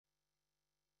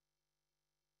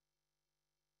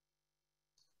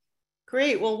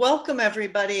Great. Well, welcome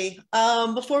everybody.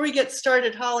 Before we get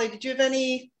started, Holly, did you have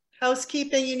any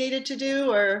housekeeping you needed to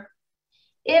do or?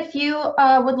 If you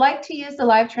would like to use the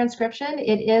live transcription,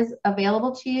 it is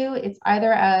available to you. It's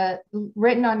either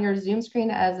written on your Zoom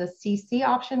screen as a CC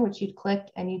option, which you'd click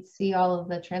and you'd see all of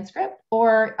the transcript,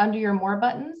 or under your More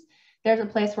buttons, there's a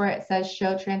place where it says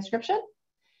Show Transcription,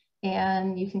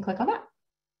 and you can click on that.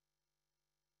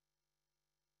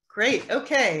 Great.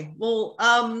 Okay. Well,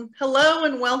 hello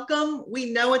and welcome.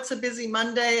 We know it's a busy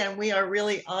Monday and we are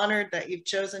really honored that you've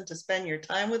chosen to spend your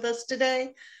time with us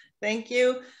today. Thank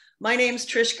you. My name's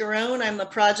Trish Garone. I'm the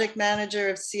project manager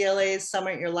of CLA's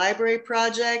Summit Your Library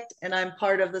project, and I'm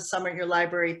part of the Summit Your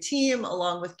Library team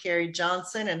along with Carrie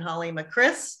Johnson and Holly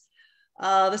McChris.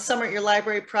 The Summit Your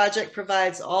Library project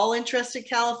provides all interested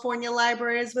California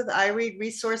libraries with iREAD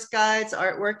resource guides,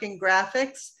 artwork, and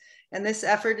graphics. And this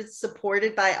effort is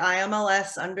supported by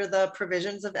IMLS under the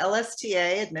provisions of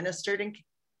LSTA administered in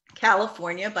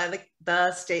California by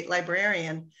the state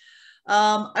librarian.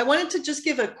 I wanted to just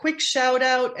give a quick shout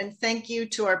out and thank you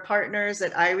to our partners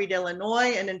at iREAD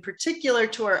Illinois, and in particular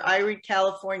to our iREAD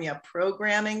California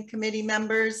programming committee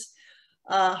members.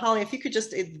 Holly, if you could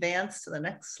just advance to the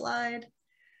next slide.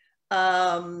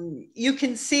 You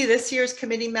can see this year's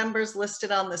committee members listed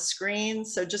on the screen.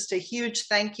 So just a huge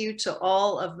thank you to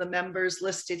all of the members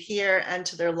listed here and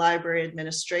to their library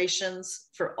administrations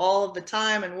for all of the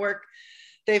time and work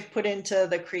they've put into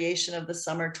the creation of the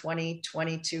Summer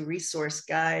 2022 Resource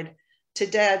Guide.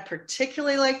 Today, I'd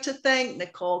particularly like to thank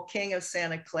Nicole King of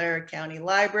Santa Clara County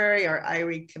Library, our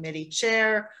iREAD Committee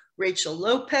Chair, Rachel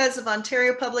Lopez of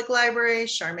Ontario Public Library,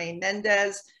 Charmaine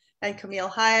Mendez, and Camille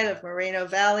Hyatt of Moreno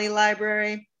Valley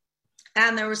Library,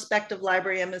 and their respective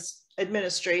library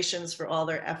administrations for all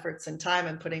their efforts and time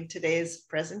in putting today's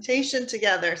presentation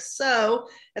together. So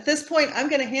at this point, I'm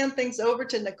going to hand things over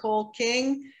to Nicole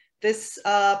King, this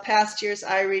past year's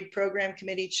iREAD Program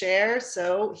Committee Chair.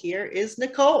 So here is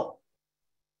Nicole.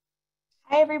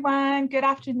 Hi, everyone. Good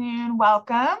afternoon.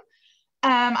 Welcome.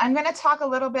 I'm going to talk a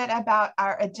little bit about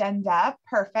our agenda.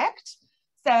 Perfect.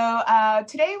 So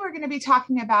today we're going to be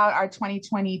talking about our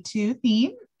 2022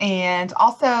 theme, and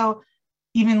also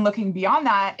even looking beyond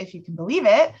that, if you can believe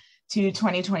it, to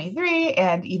 2023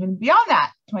 and even beyond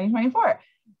that, 2024.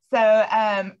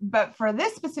 So, but for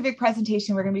this specific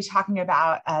presentation, we're going to be talking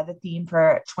about the theme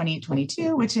for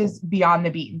 2022, which is Beyond the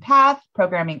Beaten Path.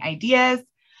 Programming ideas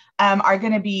are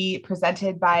going to be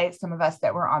presented by some of us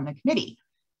that were on the committee.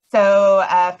 So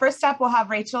first up, we'll have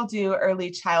Rachel do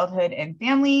early childhood and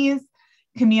families.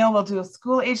 Camille will do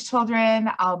school-age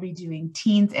children. I'll be doing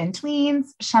teens and tweens.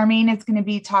 Charmaine is going to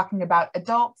be talking about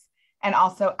adults and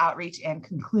also outreach and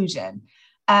conclusion.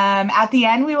 At the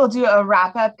end, we will do a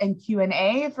wrap-up and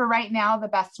Q&A. For right now, the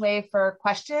best way for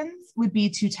questions would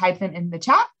be to type them in the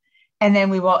chat, and then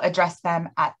we will address them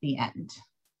at the end.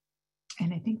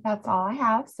 And I think that's all I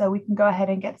have. So we can go ahead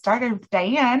and get started with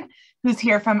Diane, who's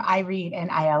here from iREAD and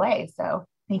ILA. So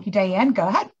thank you, Diane. Go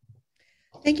ahead.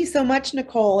 Thank you so much,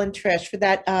 Nicole and Trish, for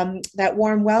that, that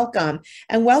warm welcome.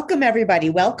 And welcome, everybody.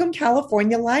 Welcome,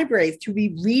 California Libraries, to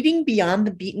be reading Beyond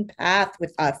the Beaten Path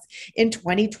with us in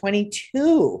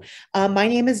 2022. My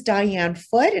name is Diane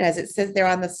Foote, and as it says there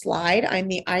on the slide, I'm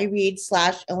the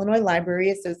iREAD/Illinois Library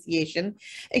Association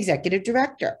Executive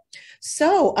Director.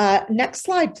 So next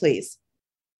slide, please.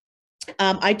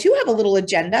 I do have a little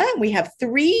agenda, and we have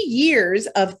 3 years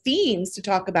of themes to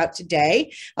talk about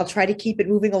today. I'll try to keep it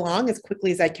moving along as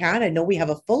quickly as I can. I know we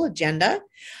have a full agenda.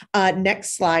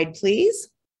 Next slide, please.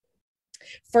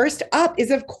 First up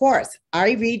is, of course,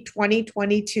 iREAD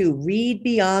 2022, Read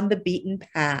Beyond the Beaten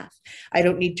Path. I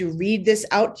don't need to read this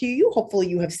out to you. Hopefully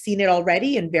you have seen it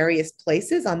already in various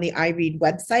places on the iREAD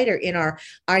website or in our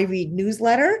iREAD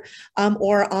newsletter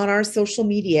or on our social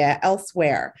media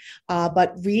elsewhere.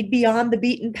 But Read Beyond the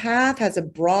Beaten Path has a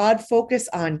broad focus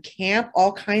on camp,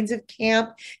 all kinds of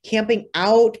camp, camping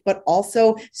out, but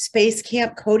also space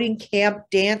camp, coding camp,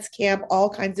 dance camp, all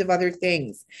kinds of other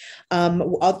things,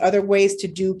 other ways to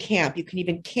do camp. You can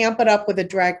even camp it up with a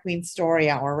drag queen story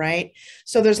hour, right?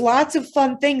 So there's lots of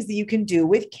fun things that you can do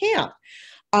with camp.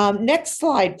 Next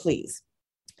slide, please.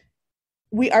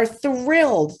 We are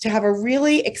thrilled to have a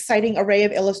really exciting array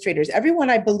of illustrators. Everyone,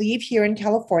 I believe, here in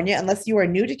California, unless you are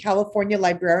new to California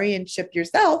librarianship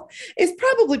yourself, is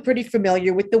probably pretty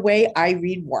familiar with the way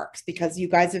iREAD works, because you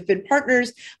guys have been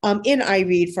partners in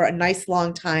iREAD for a nice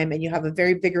long time, and you have a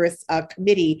very vigorous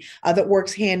committee that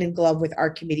works hand in glove with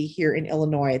our committee here in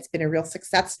Illinois. It's been a real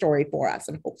success story for us,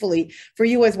 and hopefully for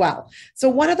you as well. So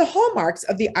one of the hallmarks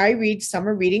of the iREAD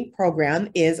summer reading program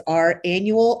is our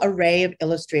annual array of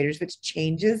illustrators, which changes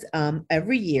changes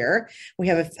every year. We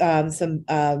have some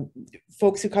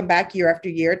folks who come back year after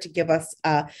year to give us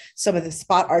some of the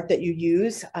spot art that you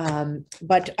use.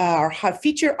 But our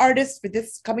feature artist for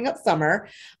this coming up summer,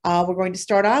 we're going to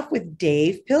start off with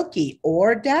Dave Pilkey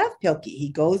or Dav Pilkey. He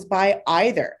goes by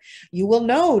either. You will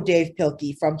know Dave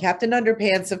Pilkey from Captain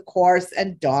Underpants, of course,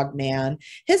 and Dogman.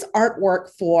 His artwork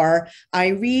for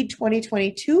iREAD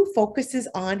 2022 focuses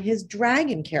on his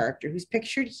dragon character, who's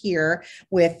pictured here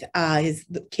with his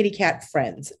kitty cat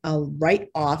friends, right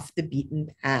off the beaten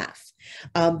path.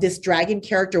 This dragon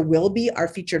character will be our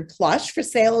featured plush for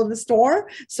sale in the store,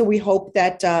 so we hope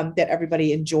that that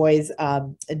everybody enjoys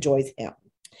him.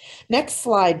 Next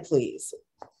slide, please.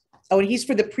 Oh, and he's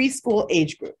for the preschool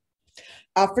age group.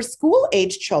 For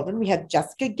school-age children, we have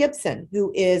Jessica Gibson,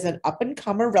 who is an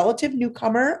up-and-comer, relative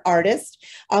newcomer artist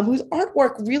whose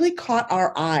artwork really caught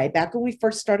our eye back when we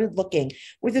first started looking,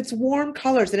 with its warm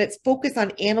colors and its focus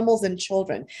on animals and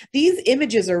children. These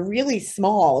images are really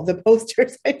small, the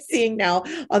posters I'm seeing now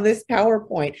on this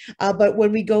PowerPoint. But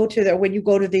when you go to the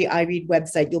iREAD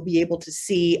website, you'll be able to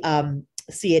see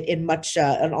it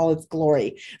in all its glory,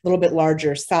 a little bit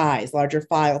larger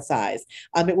file size.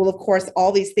 It will, of course,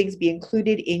 all these things be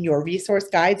included in your resource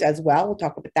guides as well. We'll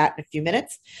talk about that in a few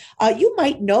minutes. You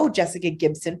might know Jessica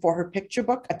Gibson for her picture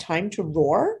book, A Time to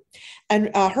Roar. And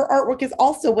her artwork is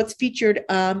also what's featured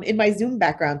in my Zoom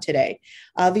background today.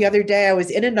 The other day I was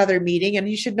in another meeting, and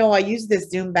you should know I use this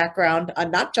Zoom background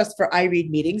not just for iREAD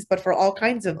meetings, but for all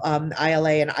kinds of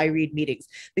ILA and iREAD meetings,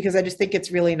 because I just think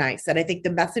it's really nice. And I think the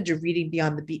message of reading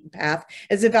beyond the beaten path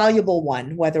is a valuable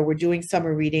one, whether we're doing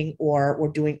summer reading or we're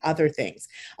doing other things.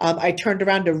 I turned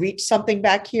around to reach something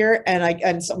back here,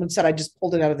 and someone said I just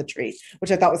pulled it out of the tree,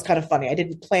 which I thought was kind of funny. I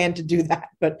didn't plan to do that,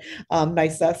 but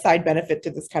nice side benefit to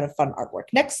this kind of fun artwork.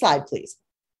 Next slide, please.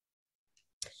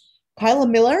 Kyla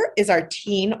Miller is our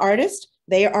teen artist.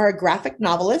 They are a graphic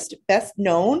novelist, best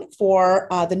known for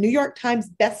the New York Times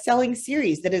best-selling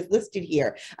series that is listed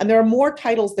here. And there are more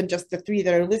titles than just the 3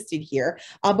 that are listed here,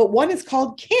 but one is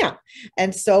called Camp.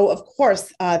 And so, of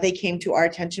course, they came to our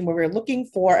attention when we were looking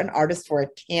for an artist for a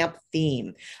camp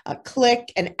theme.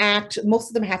 Click and act, most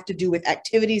of them have to do with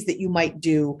activities that you might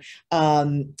do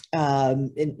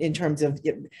in terms of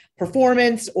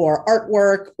performance or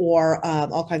artwork or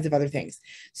all kinds of other things.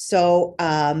 So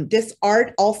this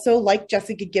art also, like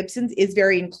Jessica Gibson's, is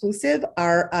very inclusive.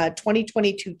 Our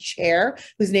 2022 chair,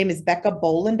 whose name is Becca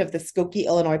Boland of the Skokie,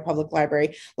 Illinois Public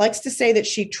Library, likes to say that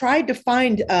she tried to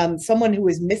find someone who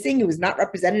was missing, who was not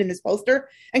represented in this poster,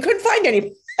 and couldn't find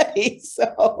anybody.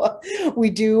 So we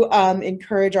do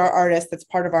encourage our artists, that's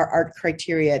part of our art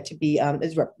criteria, to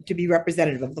be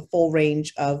representative of the full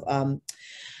range of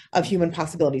human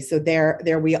possibilities. So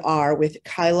there we are with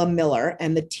Kyla Miller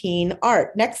and the teen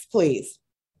art. Next, please.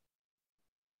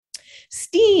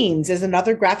 Steens is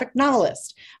another graphic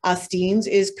novelist. Steens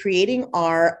is creating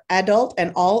our adult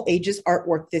and all ages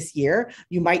artwork this year.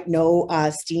 You might know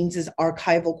Steens'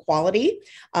 archival quality.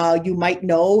 You might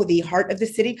know the Heart of the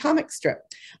City comic strip.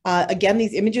 Again,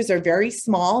 these images are very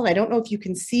small, and I don't know if you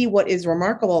can see what is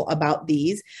remarkable about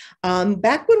these.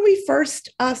 Back when we first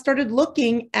started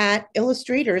looking at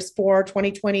illustrators for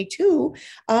 2022,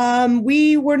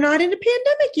 we were not in a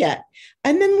pandemic yet.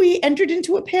 And then we entered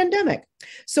into a pandemic.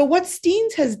 So what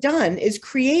Steens has done is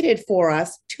created for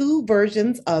us 2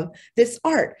 versions of this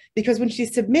art, because when she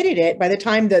submitted it, by the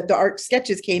time the art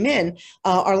sketches came in,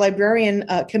 our librarian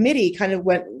committee kind of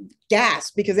went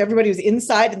gasped because everybody was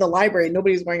inside in the library and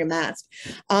nobody was wearing a mask.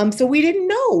 So we didn't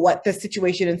know what the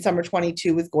situation in summer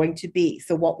 22 was going to be.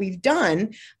 So what we've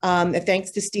done,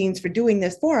 thanks to Steens for doing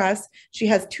this for us, she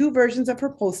has 2 versions of her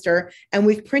poster, and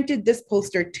we've printed this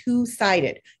poster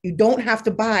 2-sided. You don't have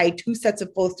to buy 2 sets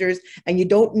of posters, and you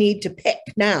don't need to pick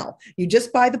now. You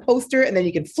just buy the poster, and then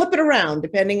you can flip it around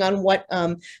depending on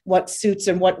what suits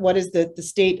and what is the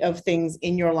state of things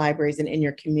in your libraries and in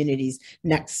your communities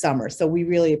next summer. So we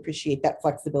really appreciate that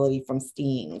flexibility from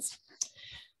Steens.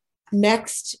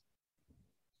 Next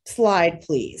slide,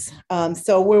 please.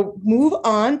 So we'll move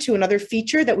on to another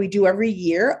feature that we do every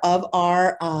year of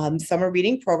our summer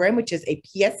reading program, which is a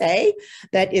PSA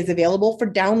that is available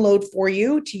for download for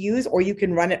you to use, or you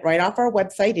can run it right off our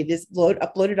website. It is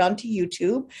uploaded onto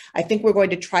YouTube. I think we're going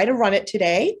to try to run it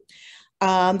today.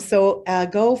 So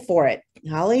go for it.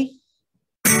 Holly?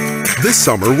 This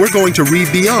summer, we're going to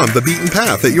read beyond the beaten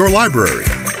path at your library.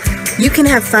 You can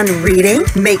have fun reading,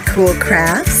 make cool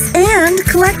crafts, and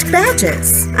collect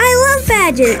badges. I love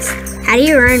badges. How do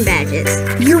you earn badges?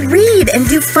 You read and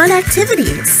do fun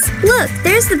activities. Look,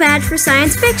 there's the badge for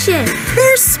science fiction.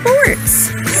 There's sports.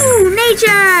 You Ooh, nature!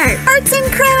 Arts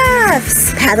and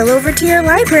crafts. Paddle over to your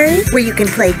library where you can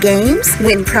play games,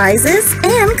 win prizes,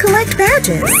 and collect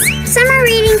badges. Summer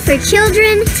reading for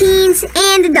children, teens,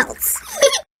 and adults.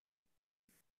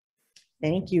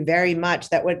 Thank you very much.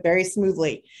 That went very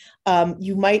smoothly.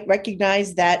 You might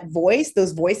recognize that voice,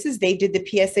 those voices. They did the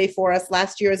PSA for us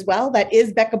last year as well. That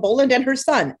is Becca Boland and her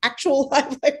son, actual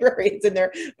live librarians in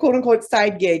their quote unquote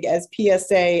side gig as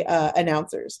PSA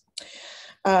announcers.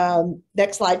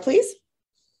 Next slide, please.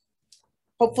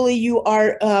 Hopefully you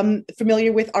are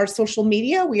familiar with our social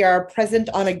media. We are present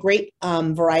on a great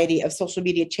variety of social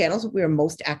media channels. We are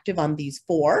most active on these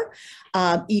 4.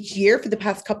 Each year for the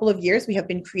past couple of years, we have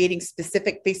been creating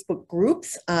specific Facebook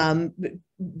groups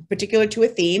particular to a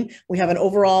theme. We have an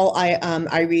overall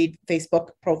iREAD Facebook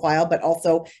profile, but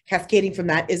also cascading from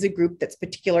that is a group that's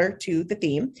particular to the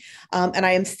theme. And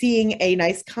I am seeing a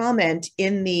nice comment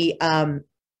in the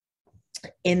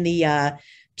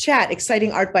chat,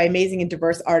 exciting art by amazing and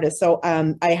diverse artists. So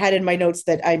I had in my notes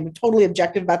that I'm totally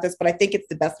objective about this, but I think it's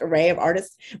the best array of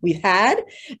artists we've had.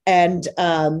 And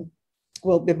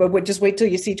we'll just wait till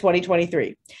you see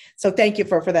 2023. So thank you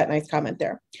for that nice comment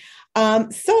there.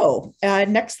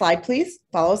 Next slide, please.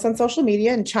 Follow us on social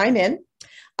media and chime in.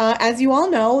 As you all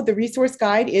know, the resource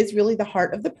guide is really the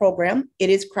heart of the program.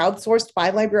 It is crowdsourced by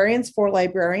librarians for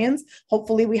librarians.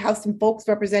 Hopefully we have some folks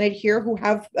represented here who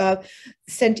have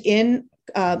sent in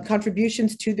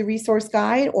contributions to the resource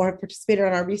guide or have participated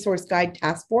on our resource guide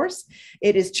task force.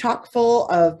 It is chock full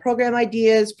of program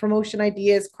ideas, promotion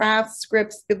ideas, crafts,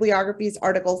 scripts, bibliographies,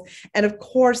 articles, and of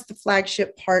course the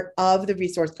flagship part of the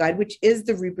resource guide, which is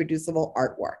the reproducible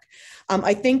artwork.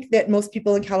 I think that most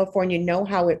people in California know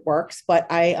how it works, but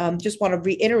I just want to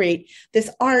reiterate, this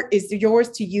art is yours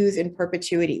to use in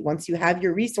perpetuity. Once you have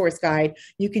your resource guide,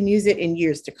 you can use it in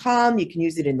years to come. You can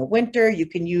use it in the winter. You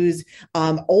can use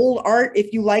old art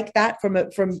if you like that from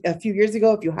a few years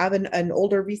ago, if you have an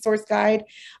older resource guide.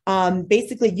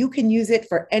 Basically, you can use it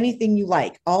for anything you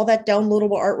like. All that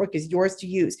downloadable artwork is yours to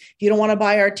use. If you don't want to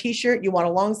buy our t-shirt, you want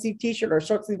a long sleeve t-shirt or a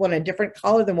short sleeve one in a different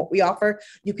color than what we offer,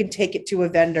 you can take it to a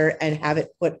vendor and have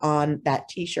it put on that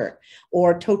t-shirt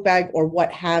or tote bag or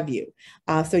what have you.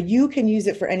 So you can use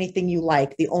it for anything you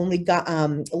like. The only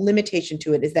limitation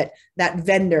to it is that that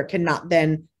vendor cannot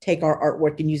then take our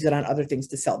artwork and use it on other things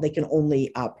to sell. They can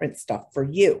only print stuff for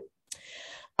you.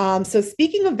 So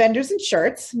speaking of vendors and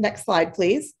shirts, next slide,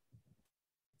 please.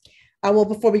 Well,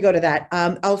 before we go to that,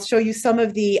 I'll show you some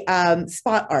of the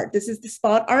spot art. This is the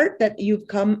spot art that you've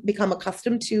become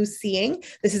accustomed to seeing.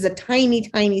 This is a tiny,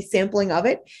 tiny sampling of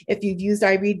it. If you've used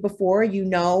iREAD before, you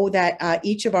know that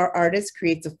each of our artists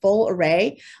creates a full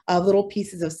array of little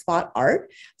pieces of spot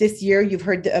art. This year, you've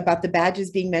heard about the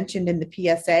badges being mentioned in the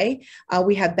PSA.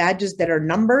 We have badges that are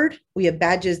numbered, we have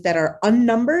badges that are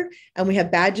unnumbered, and we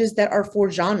have badges that are for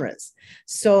genres.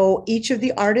 So each of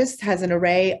the artists has an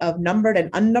array of numbered and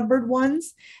unnumbered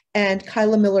ones, and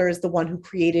Kyla Miller is the one who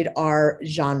created our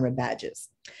genre badges.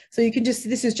 So you can just,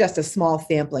 this is just a small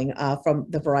sampling from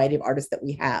the variety of artists that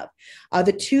we have.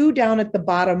 The 2 down at the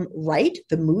bottom right,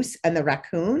 the moose and the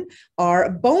raccoon, are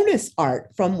bonus art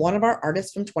from one of our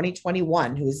artists from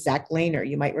 2021, who is Zach Lehner.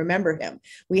 You might remember him.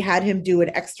 We had him do an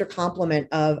extra complement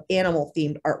of animal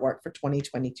themed artwork for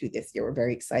 2022 this year. We're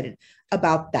very excited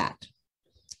about that.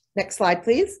 Next slide,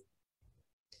 please.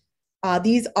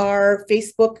 These are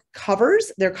Facebook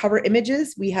covers. They're cover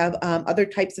images. We have other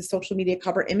types of social media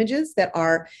cover images that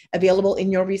are available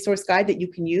in your resource guide that you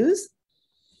can use,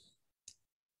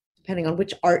 depending on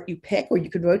which art you pick, or you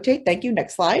can rotate. Thank you.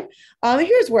 Next slide.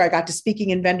 Here's where I got to speaking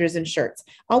in vendors and shirts.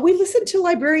 We listened to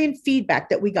librarian feedback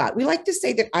that we got. We like to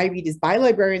say that iREAD is by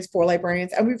librarians for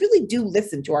librarians, and we really do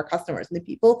listen to our customers and the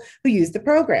people who use the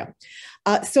program.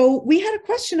 So we had a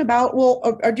question about, well,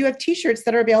 or do you have t-shirts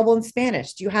that are available in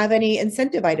Spanish? Do you have any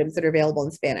incentive items that are available in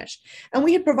Spanish? And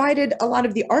we had provided a lot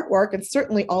of the artwork and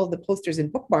certainly all of the posters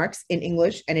and bookmarks in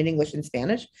English and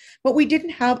Spanish, but we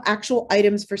didn't have actual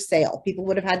items for sale. People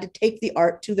would have had to take the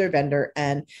art to their vendor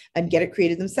and get it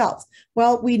created themselves.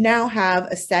 Well, we now have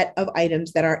a set of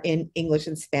items that are in English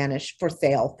and Spanish for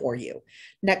sale for you.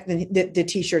 Next, the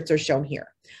t-shirts are shown here.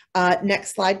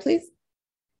 Next slide, please.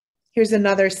 Here's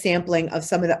another sampling of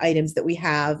some of the items that we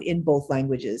have in both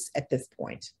languages at this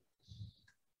point.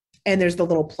 And there's the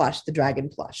little plush, the dragon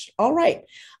plush. All right.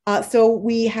 So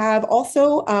we have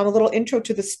also a little intro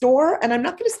to the store, and I'm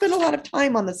not going to spend a lot of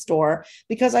time on the store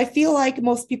because I feel like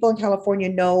most people in California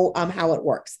know how it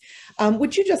works.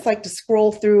 Would you just like to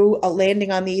scroll through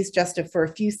landing on these just for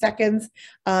a few seconds?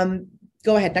 Go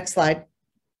ahead, next slide.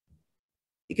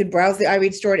 You can browse the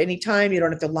iREAD store at any time. You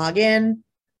don't have to log in.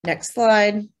 Next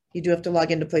slide. You do have to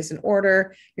log in to place an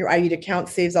order. Your iREAD account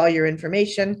saves all your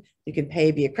information. You can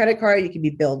pay via credit card. You can be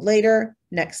billed later.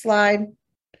 Next slide.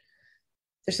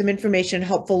 There's some information,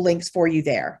 helpful links for you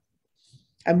there.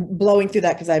 I'm blowing through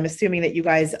that because I'm assuming that you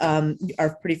guys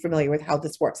are pretty familiar with how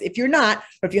this works. If you're not,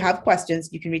 or if you have questions,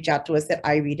 you can reach out to us at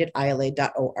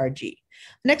iRead@ila.org.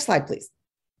 Next slide, please.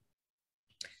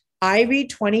 iREAD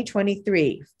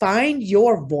 2023, find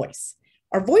your voice.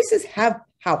 Our voices have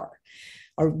power.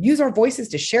 Or use our voices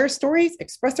to share stories,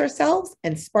 express ourselves,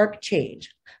 and spark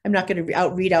change. I'm not going to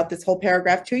read out this whole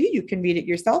paragraph to you. You can read it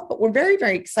yourself, but we're very,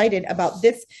 very excited about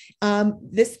this,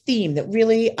 this theme that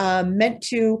really meant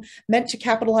to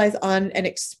capitalize on an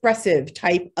expressive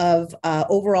type of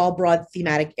overall broad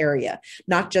thematic area,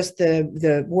 not just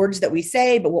the words that we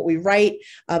say, but what we write,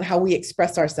 how we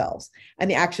express ourselves,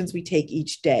 and the actions we take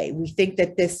each day. We think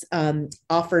that this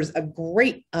offers a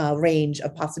great range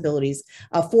of possibilities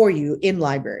for you in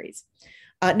libraries.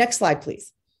 Next slide,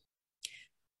 please.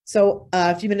 So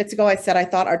a few minutes ago, I said I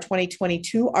thought our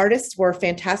 2022 artists were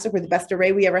fantastic, were the best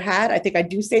array we ever had. I think I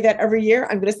do say that every year.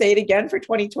 I'm going to say it again for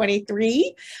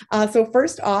 2023. So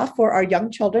first off, for our young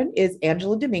children is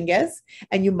Angela Dominguez.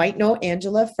 And you might know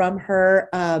Angela from her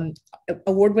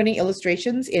award-winning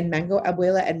illustrations in Mango,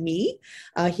 Abuela, and Me.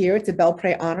 Here, it's a Belle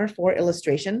Prix honor for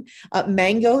illustration.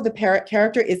 Mango, the parrot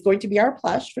character, is going to be our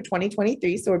plush for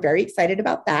 2023, so we're very excited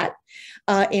about that.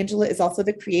 Angela is also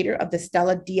the creator of the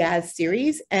Stella Diaz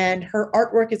series, and her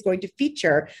artwork is going to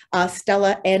feature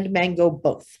Stella and Mango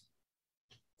both.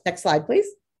 Next slide, please.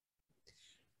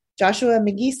 Joshua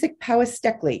McGeesick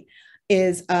Powis-Steckley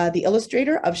is the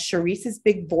illustrator of Sharice's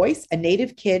Big Voice, A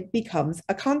Native Kid Becomes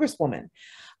a Congresswoman.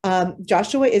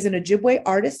 Joshua is an Ojibwe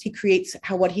artist. He creates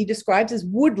what he describes as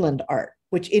woodland art,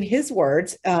 which in his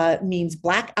words means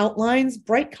black outlines,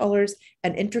 bright colors,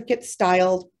 and intricate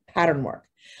styled pattern work.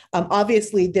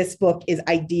 Obviously, this book is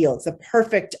ideal. It's a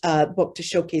perfect book to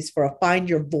showcase for a find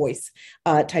your voice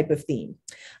type of theme.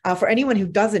 For anyone who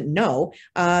doesn't know,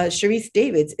 Sharice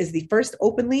Davids is the first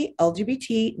openly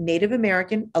LGBT Native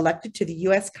American elected to the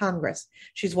U.S. Congress.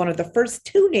 She's one of the first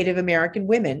 2 Native American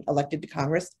women elected to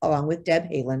Congress, along with Deb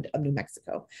Haaland of New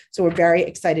Mexico. So we're very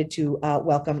excited to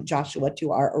welcome Joshua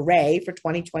to our array for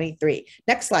 2023.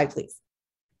 Next slide, please.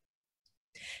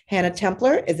 Hannah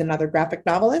Templer is another graphic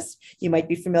novelist. You might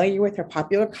be familiar with her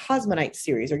popular Cosmonite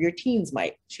series, or your teens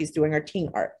might. She's doing our teen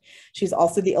art. She's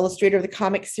also the illustrator of the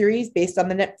comic series based on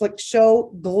the Netflix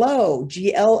show Glow,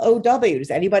 G-L-O-W. Does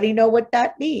anybody know what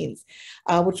that means?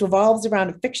 Which revolves around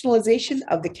a fictionalization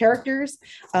of the characters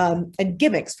and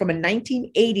gimmicks from a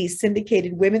 1980s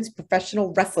syndicated women's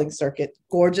professional wrestling circuit,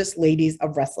 Gorgeous Ladies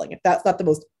of Wrestling. If that's not the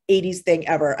most 80s thing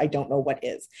ever, I don't know what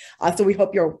is. So we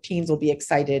hope your teens will be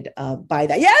excited by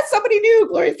that. Yes, somebody new,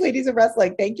 Glorious Ladies of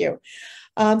Wrestling. Thank you.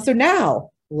 So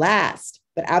now, last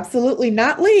but absolutely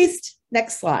not least,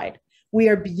 next slide. We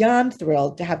are beyond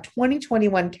thrilled to have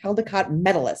 2021 Caldecott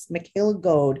medalist Michaela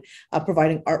Goad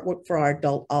providing artwork for our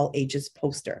adult all ages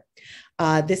poster.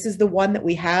 This is the one that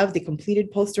we have the completed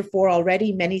poster for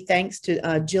already. Many thanks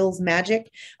to Jill's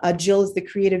magic. Jill is the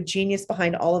creative genius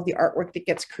behind all of the artwork that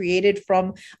gets created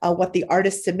from what the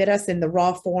artists submit us in the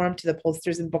raw form to the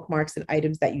posters and bookmarks and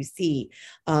items that you see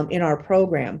in our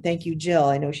program. Thank you, Jill.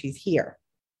 I know she's here.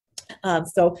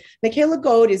 So Michaela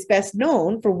Goad is best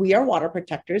known for We Are Water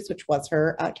Protectors, which was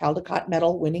her Caldecott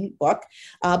Medal winning book.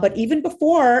 But even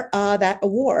before that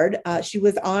award, she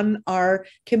was on our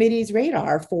committee's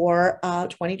radar for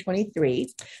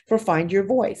 2023 for Find Your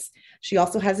Voice. She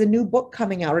also has a new book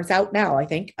coming out. It's out now, I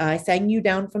think. I Sang You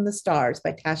Down from the Stars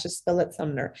by Tasha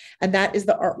Spillett-Sumner. And that is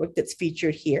the artwork that's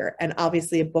featured here. And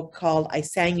obviously a book called I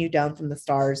Sang You Down from the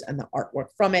Stars, and the artwork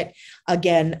from it,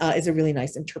 again, is a really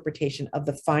nice interpretation of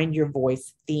the Find Your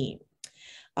Voice theme.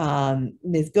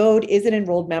 Ms. Goad is an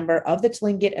enrolled member of the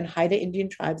Tlingit and Haida Indian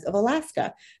tribes of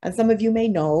Alaska. And some of you may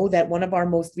know that one of our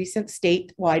most recent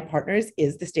statewide partners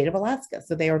is the state of Alaska.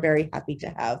 So they are very happy to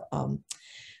have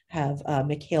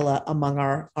Michaela among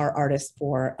our artists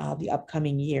for the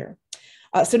upcoming year.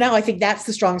 So now I think that's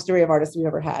the strongest array of artists we've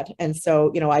ever had. And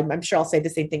so, you know, I'm sure I'll say the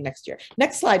same thing next year.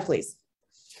 Next slide, please.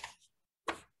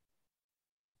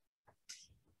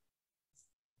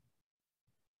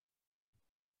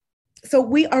 So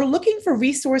we are looking for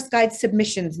resource guide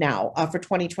submissions now for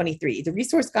 2023. The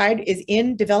resource guide is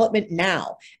in development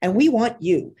now, and we want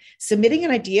you. Submitting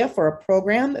an idea for a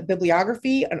program, a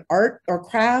bibliography, an art or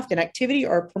craft, an activity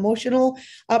or a promotional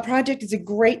project is a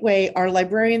great way our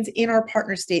librarians in our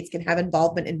partner states can have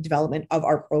involvement in development of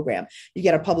our program. You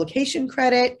get a publication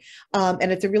credit,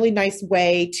 and it's a really nice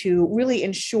way to really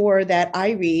ensure that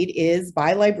iREAD is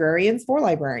by librarians for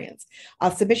librarians.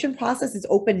 Submission process is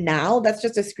open now. That's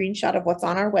just a screenshot of of what's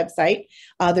on our website.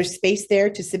 There's space there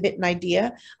to submit an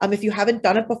idea. If you haven't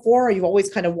done it before, or you've always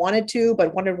kind of wanted to,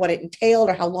 but wondered what it entailed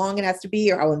or how long it has to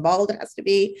be or how involved it has to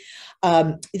be,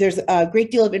 there's a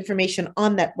great deal of information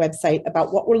on that website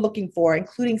about what we're looking for,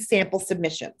 including sample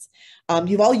submissions.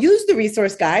 You've all used the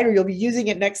resource guide, or you'll be using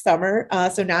it next summer.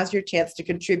 So now's your chance to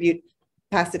contribute,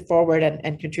 pass it forward,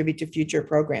 and contribute to future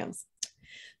programs.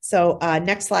 So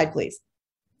next slide, please.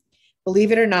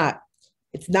 Believe it or not,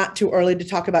 it's not too early to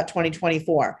talk about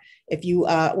 2024. If you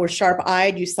were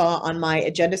sharp-eyed, you saw on my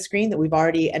agenda screen that we've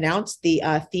already announced the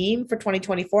theme for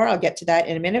 2024. I'll get to that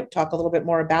in a minute, talk a little bit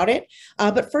more about it.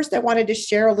 But first, I wanted to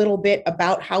share a little bit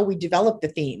about how we develop the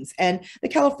themes. And the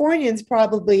Californians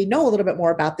probably know a little bit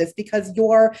more about this because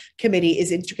your committee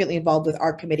is intricately involved with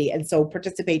our committee, and so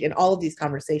participate in all of these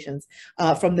conversations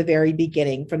from the very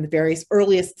beginning, from the various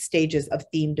earliest stages of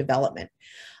theme development.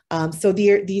 So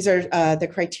these are the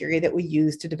criteria that we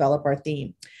use to develop our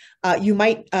theme. You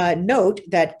might note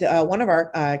that one of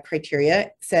our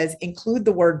criteria says include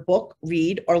the word book,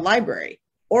 read, or library,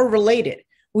 or related.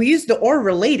 We used the or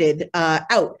related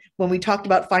out when we talked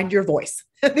about find your voice,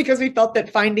 because we felt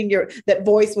that that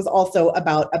voice was also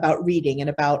about reading and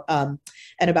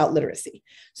about literacy.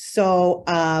 So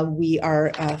we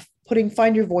are putting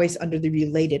find your voice under the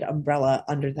related umbrella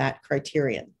under that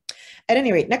criterion. At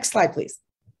any rate, next slide, please.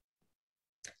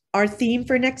 Our theme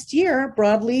for next year,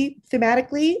 broadly,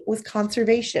 thematically, was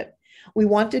conservation. We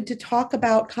wanted to talk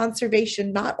about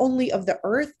conservation not only of the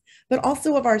earth, but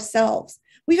also of ourselves.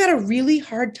 We've had a really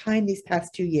hard time these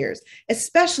past 2 years,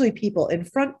 especially people in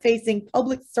front-facing,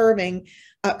 public-serving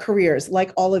careers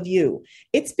like all of you.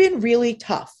 It's been really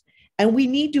tough. And we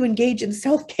need to engage in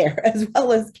self-care as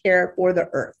well as care for the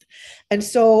earth. And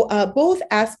so both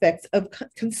aspects of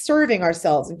conserving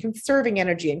ourselves and conserving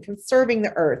energy and conserving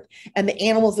the earth and the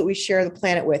animals that we share the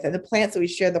planet with and the plants that we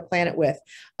share the planet with,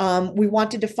 we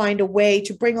wanted to find a way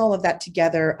to bring all of that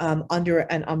together under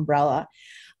an umbrella.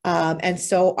 And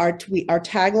so our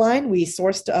tagline, we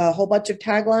sourced a whole bunch of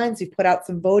taglines. We put out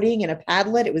some voting in a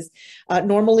Padlet. It was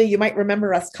normally, you might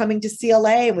remember us coming to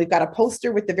CLA, and we've got a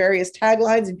poster with the various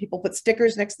taglines, and people put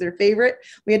stickers next to their favorite.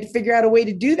 We had to figure out a way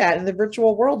to do that in the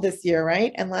virtual world this year,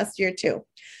 right? And last year too.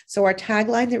 So our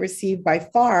tagline that received by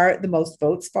far the most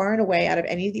votes, far and away out of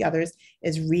any of the others,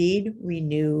 is read,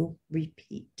 renew,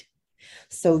 repeat.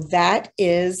 So that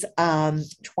is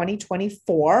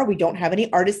 2024. We don't have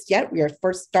any artists yet. We are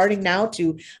first starting now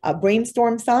to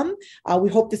brainstorm some. We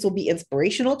hope this will be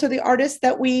inspirational to the artists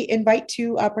that we invite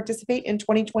to participate in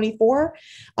 2024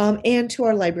 and to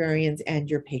our librarians and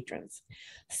your patrons.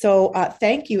 So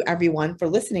thank you everyone for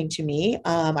listening to me.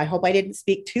 I hope I didn't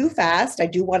speak too fast. I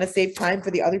do want to save time for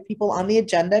the other people on the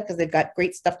agenda because they've got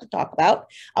great stuff to talk about.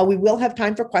 We will have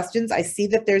time for questions. I see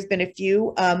that there's been a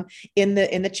few in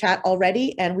the chat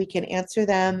already, and we can answer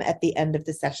them at the end of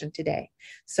the session today.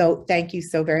 So thank you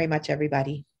so very much,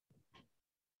 everybody.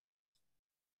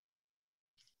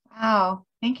 Wow,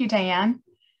 thank you, Diane.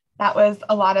 That was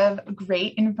a lot of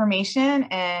great information,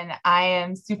 and I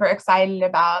am super excited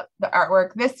about the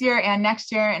artwork this year and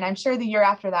next year, and I'm sure the year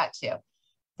after that too.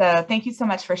 So thank you so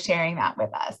much for sharing that with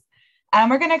us.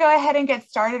 We're going to go ahead and get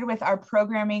started with our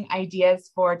programming ideas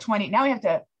for 20. Now we have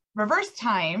to reverse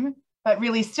time, but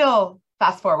really still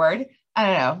fast forward. I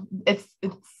don't know. It's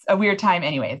a weird time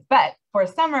anyways, but for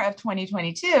summer of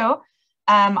 2022,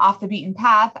 off the beaten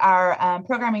path, our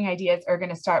programming ideas are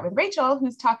going to start with Rachel,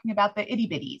 who's talking about the itty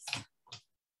bitties.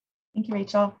 Thank you,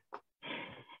 Rachel.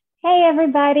 Hey,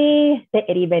 everybody. The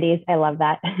itty bitties. I love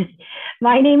that.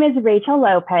 My name is Rachel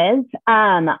Lopez.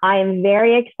 I'm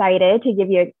very excited to give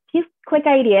you a few quick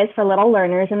ideas for little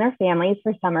learners and their families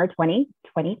for summer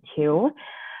 2022.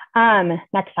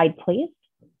 Next slide, please.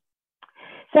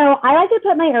 So I like to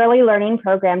put my early learning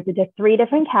programs into 3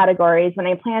 different categories when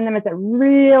I plan them, as it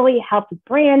really helps with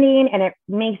branding and it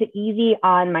makes it easy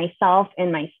on myself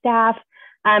and my staff.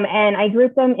 And I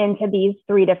group them into these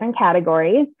 3 different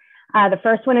categories. The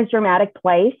first one is dramatic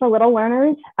play for little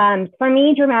learners. For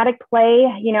me, dramatic play,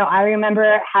 I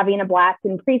remember having a blast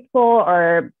in preschool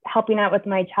or helping out with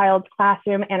my child's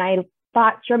classroom, and I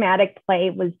thought dramatic play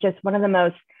was just one of the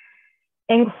most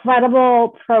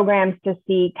incredible programs to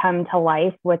see come to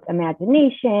life with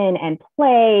imagination and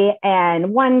play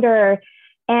and wonder.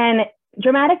 And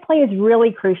dramatic play is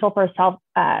really crucial for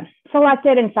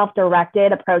self-selected and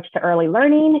self-directed approach to early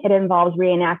learning. It involves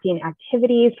reenacting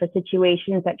activities for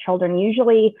situations that children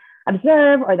usually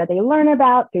observe or that they learn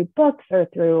about through books or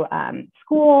through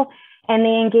school, and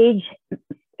they engage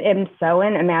in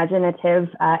imaginative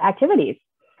activities.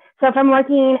 So from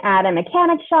working at a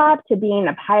mechanic shop to being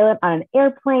a pilot on an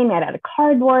airplane made out of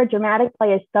cardboard, dramatic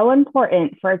play is so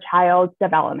important for a child's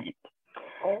development.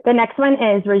 The next one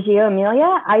is Reggio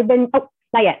Emilia.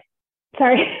 Not yet.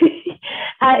 Sorry.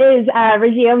 Is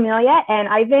Reggio Emilia, and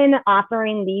I've been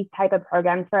offering these type of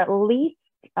programs for at least,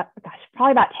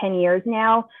 probably about 10 years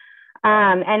now.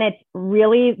 And it's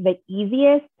really the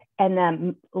easiest and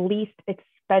the least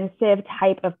expensive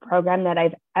type of program that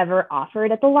I've ever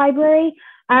offered at the library.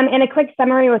 In a quick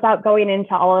summary, without going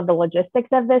into all of the logistics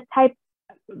of this type,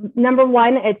 number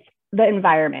one, it's the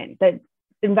environment. The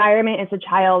environment is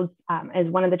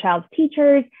is one of the child's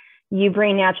teachers. You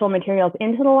bring natural materials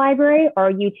into the library, or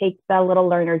you take the little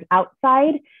learners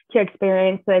outside to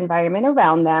experience the environment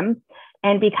around them.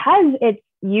 And because it's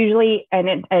usually,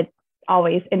 and it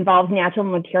always involves natural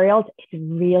materials, it's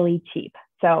really cheap.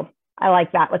 So I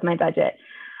like that with my budget.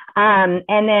 And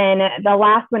then the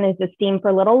last one is the STEAM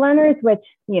for little learners, which,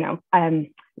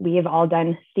 we have all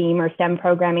done STEAM or STEM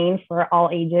programming for all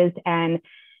ages. And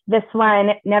this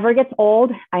one never gets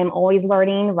old. I'm always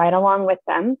learning right along with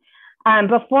them.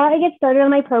 Before I get started on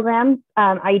my program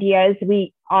ideas,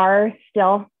 we are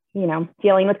still,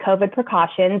 dealing with COVID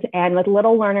precautions, and with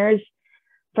little learners,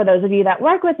 for those of you that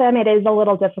work with them, it is a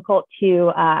little difficult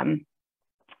to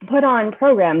put on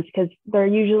programs because they're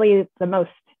usually the most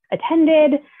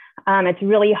attended. It's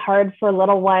really hard for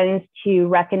little ones to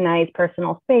recognize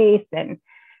personal space and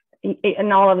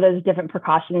all of those different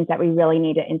precautions that we really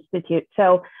need to institute.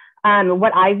 So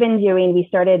what I've been doing, we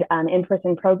started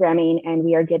in-person programming, and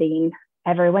we are getting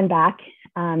everyone back.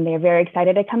 They're very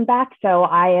excited to come back. So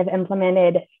I have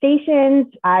implemented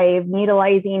stations. I'm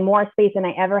utilizing more space than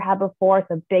I ever have before.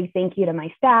 So big thank you to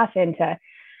my staff and to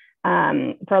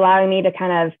for allowing me to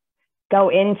kind of go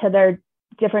into their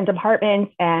different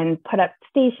departments and put up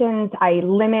stations. I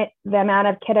limit the amount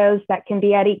of kiddos that can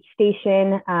be at each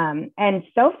station. And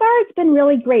so far it's been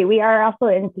really great. We are also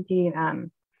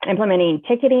instituting, implementing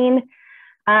ticketing.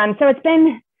 So it's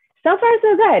been so far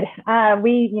so good.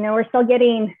 We're still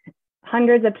getting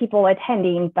hundreds of people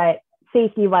attending, but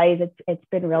safety-wise, it's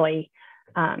been really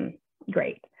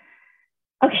great.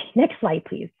 Okay, next slide,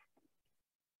 please.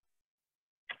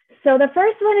 So the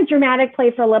first one is dramatic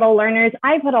play for little learners.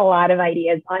 I put a lot of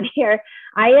ideas on here.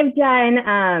 I have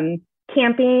done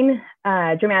camping,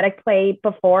 dramatic play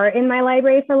before in my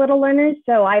library for little learners.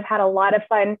 So I've had a lot of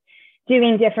fun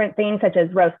doing different things such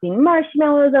as roasting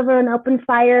marshmallows over an open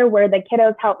fire, where the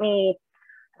kiddos help me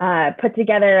put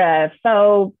together a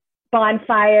faux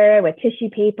bonfire with tissue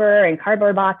paper and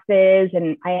cardboard boxes.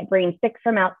 And I bring sticks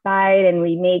from outside, and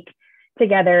we make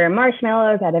together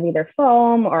marshmallows out of either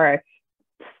foam or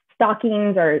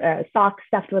stockings or socks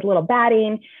stuffed with little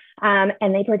batting, and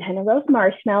they pretend to roast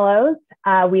marshmallows.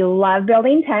 We love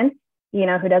building tents.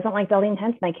 Who doesn't like building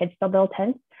tents? My kids still build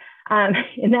tents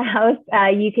in the house.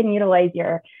 You can utilize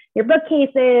your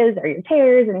bookcases or your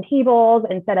chairs and tables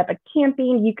and set up a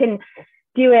camping. You can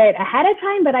do it ahead of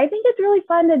time, but I think it's really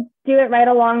fun to do it right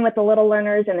along with the little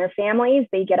learners and their families.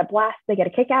 They get a blast, they get a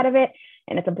kick out of it,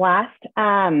 and it's a blast.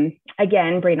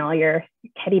 Again, bring all your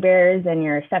teddy bears and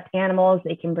your stuffed animals.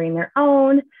 They can bring their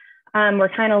own. We're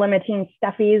kind of limiting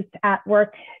stuffies at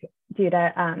work due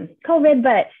to COVID,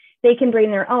 but they can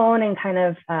bring their own and kind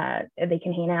of, they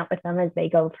can hang out with them as they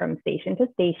go from station to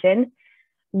station.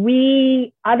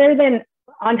 Other than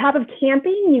on top of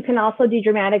camping, you can also do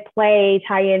dramatic play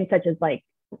tie-ins, such as like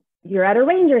you're at a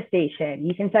ranger station.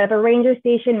 You can set up a ranger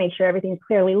station, make sure everything's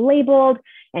clearly labeled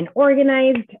and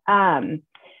organized.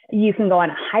 You can go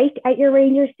on a hike at your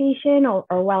ranger station or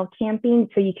while camping.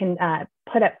 So you can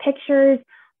put up pictures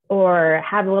or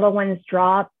have little ones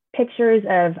draw pictures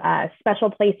of special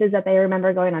places that they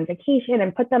remember going on vacation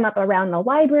and put them up around the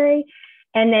library.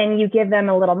 And then you give them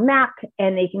a little map,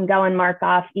 and they can go and mark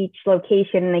off each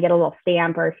location, and they get a little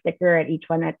stamp or a sticker at each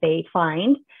one that they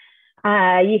find.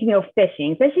 You can go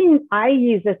fishing. Fishing, I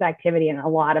use this activity in a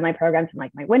lot of my programs, from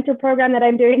like my winter program that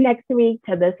I'm doing next week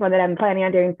to this one that I'm planning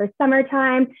on doing for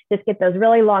summertime. Just get those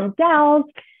really long dowels,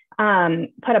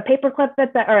 put a paper clip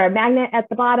or a magnet at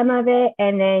the bottom of it,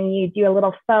 and then you do a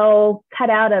little faux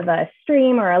cutout of a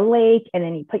stream or a lake, and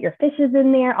then you put your fishes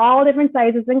in there, all different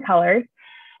sizes and colors.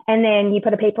 And then you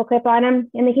put a paper clip on them,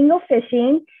 and they can go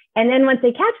fishing. And then once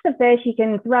they catch the fish, you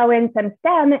can throw in some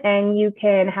stem, and you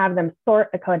can have them sort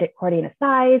according to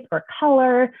size or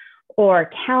color,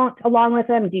 or count along with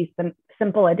them, do some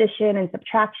simple addition and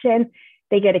subtraction.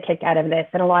 They get a kick out of this.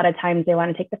 And a lot of times they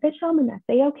want to take the fish home, and that's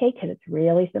okay, because it's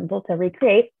really simple to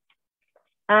recreate.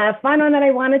 A fun one that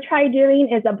I want to try doing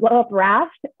is a blow up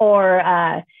raft,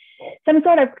 or some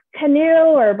sort of canoe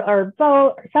or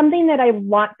boat, or something that I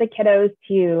want the kiddos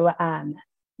to,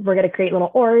 we're going to create little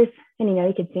oars, and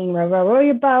you can sing row, row, row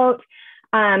your boat.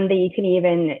 That you can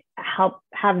even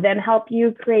have them help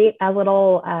you create a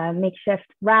little makeshift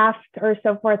raft or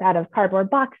so forth out of cardboard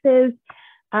boxes.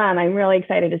 I'm really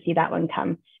excited to see that one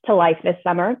come to life this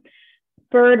summer.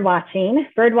 Bird watching.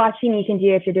 Bird watching you can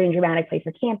do if you're doing dramatic play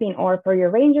for camping or for your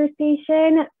ranger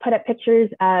station. Put up pictures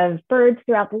of birds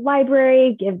throughout the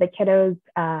library. Give the kiddos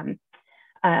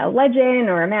a legend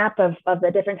or a map of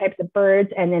the different types of birds,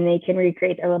 and then they can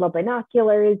recreate their little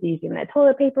binoculars using the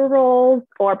toilet paper rolls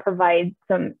or provide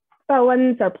some faux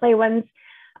ones or play ones.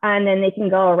 And then they can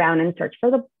go around and search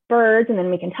for the birds, and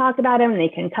then we can talk about them. They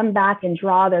can come back and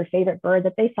draw their favorite bird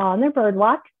that they saw on their bird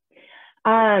walk.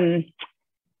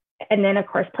 And then, of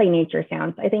course, play nature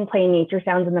sounds. I think playing nature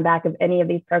sounds in the back of any of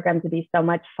these programs would be so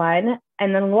much fun.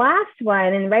 And then last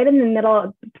one, and right in the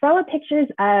middle, throw up pictures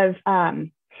of,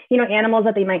 animals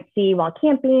that they might see while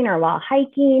camping or while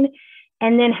hiking,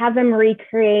 and then have them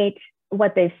recreate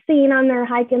what they've seen on their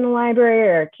hike in the library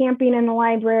or camping in the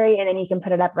library, and then you can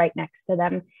put it up right next to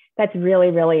them. That's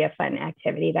really, really a fun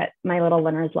activity that my little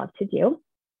learners love to do.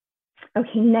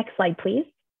 Okay, next slide, please.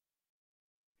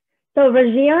 So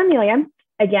Regia Amelia,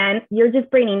 again, you're just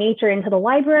bringing nature into the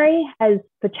library as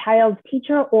the child's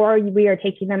teacher, or we are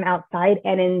taking them outside.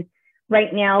 And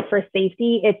right now for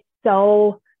safety, it's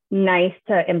so nice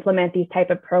to implement these type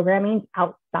of programming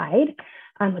outside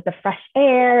with the fresh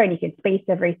air, and you can space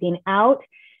everything out.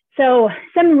 So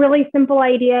some really simple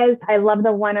ideas. I love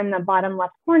the one in the bottom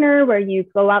left corner where you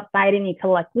go outside and you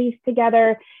collect leaves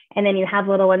together, and then you have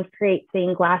little ones create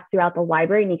stained glass throughout the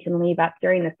library, and you can leave up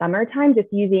during the summertime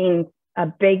just using a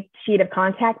big sheet of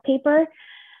contact paper.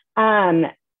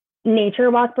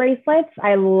 Nature walk bracelets.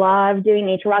 I love doing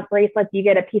nature walk bracelets. You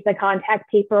get a piece of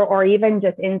contact paper or even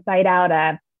just inside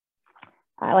out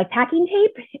like packing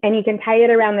tape, and you can tie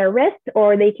it around their wrist,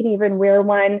 or they can even wear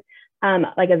one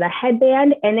like as a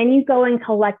headband, and then you go and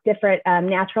collect different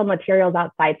natural materials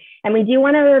outside. And we do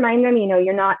want to remind them,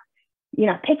 you're not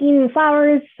picking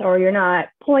flowers or you're not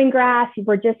pulling grass.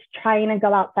 We're just trying to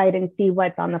go outside and see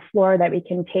what's on the floor that we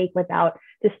can take without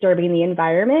disturbing the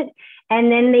environment.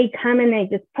 And then they come and they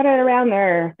just put it around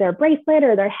their bracelet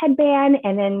or their headband,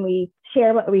 and then we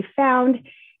share what we found.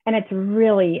 And it's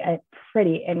really a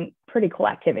pretty cool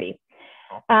activity.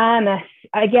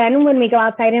 Again, when we go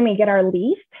outside and we get our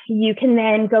leaf, you can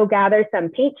then go gather some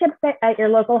paint chips at your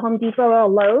local Home Depot or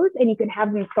Lowe's, and you can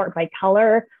have them sort by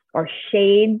color or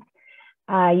shades.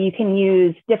 You can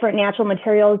use different natural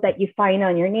materials that you find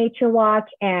on your nature walk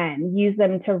and use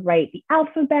them to write the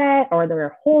alphabet or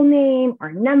their whole name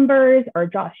or numbers, or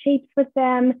draw shapes with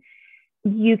them.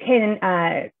 You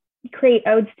can create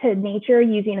odes to nature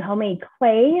using homemade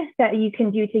clay that you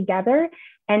can do together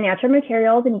and natural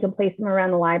materials, and you can place them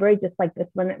around the library, just like this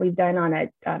one that we've done on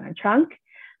a trunk.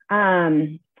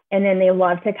 And then they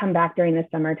love to come back during the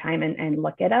summertime and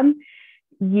look at them.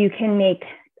 You can make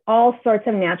all sorts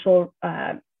of natural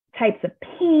types of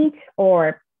paint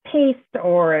or paste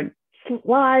or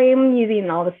slime using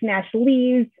all the smashed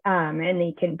leaves, and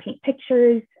they can paint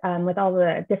pictures with all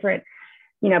the different,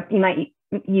 you might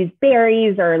use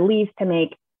berries or leaves to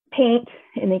make paint,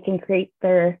 and they can create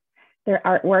their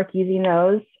artwork using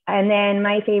those. And then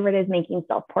my favorite is making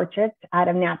self-portraits out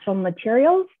of natural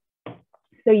materials.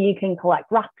 So you can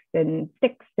collect rocks and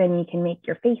sticks, and you can make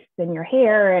your face and your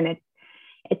hair, and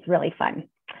it's really fun.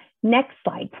 Next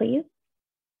slide, please.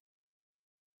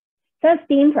 So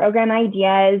STEAM program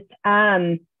ideas.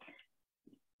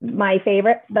 My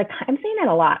favorite, I'm saying it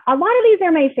a lot. A lot of these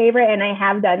are my favorite, and I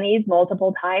have done these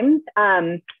multiple times.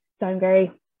 So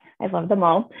I love them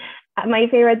all. My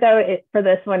favorite though for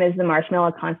this one is the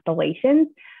marshmallow constellations,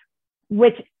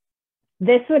 which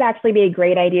this would actually be a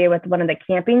great idea with one of the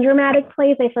camping dramatic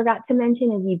plays I forgot to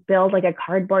mention. Is you build like a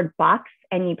cardboard box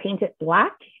and you paint it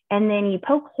black, and then you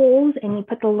poke holes and you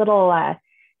put the little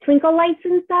twinkle lights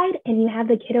inside, and you have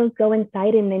the kiddos go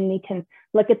inside, and then they can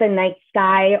look at the night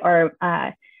sky or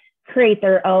create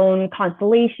their own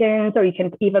constellations, or you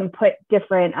can even put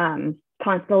different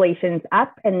constellations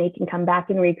up, and they can come back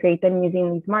and recreate them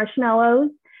using these marshmallows.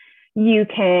 You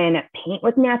can paint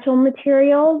with natural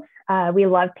materials. We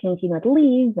love painting with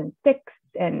leaves and sticks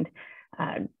and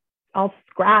all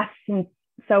grass and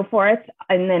so forth.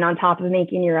 And then on top of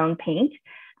making your own paint,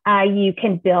 you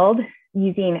can build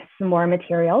using some more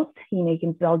materials. You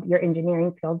can build your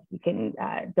engineering skills. You can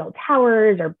build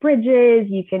towers or bridges.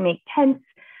 You can make tents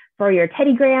for your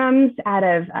teddygrams out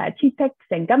of toothpicks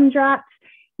and gumdrops.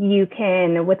 You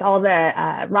can, with all the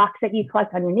rocks that you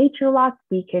collect on your nature walk,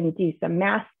 we can do some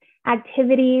math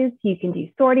activities. You can do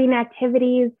sorting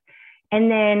activities. And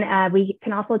then we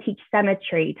can also teach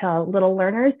symmetry to little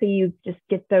learners. So you just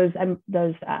get those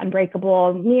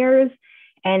unbreakable mirrors,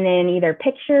 and then either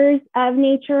pictures of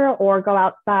nature or go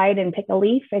outside and pick a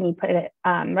leaf and you put it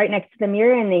right next to the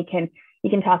mirror, and you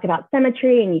can talk about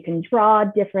symmetry, and you can draw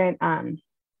different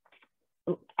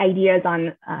ideas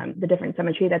on the different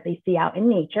symmetry that they see out in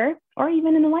nature or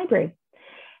even in the library.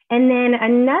 And then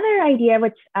another idea,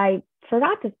 which I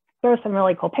forgot to throw some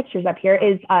really cool pictures up here,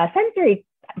 is sensory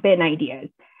bin ideas.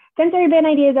 Sensory bin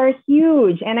ideas are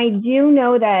huge. And I do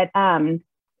know that,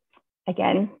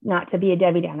 again, not to be a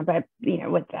Debbie Downer, but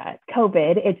with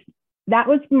COVID, that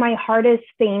was my hardest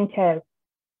thing to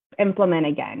implement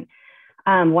again.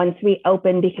 Once we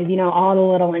opened, because all the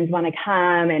little ones want to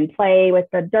come and play with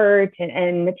the dirt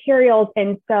and materials.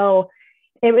 And so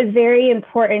it was very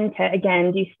important to,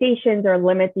 again, do stations or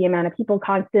limit the amount of people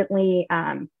constantly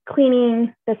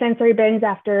cleaning the sensory bins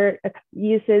after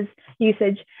usage.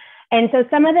 And so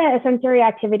some of the sensory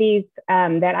activities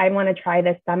that I want to try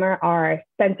this summer are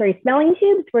sensory smelling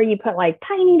tubes, where you put like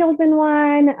pine needles in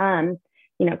one,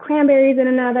 cranberries in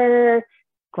another,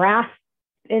 grass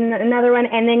in another one,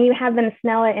 and then you have them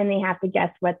smell it and they have to guess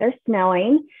what they're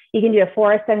smelling. You can do a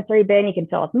forest sensory bin. You can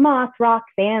fill with moss,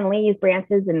 rocks, sand, leaves,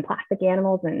 branches, and plastic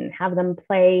animals, and have them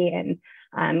play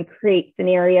and create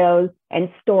scenarios and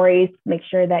stories. Make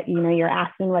sure that you're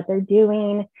asking what they're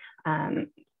doing. And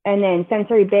then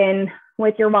sensory bin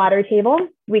with your water table.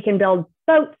 We can build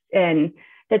boats and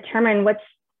determine which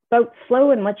boats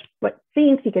flow and what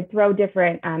sinks. You could throw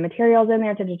different materials in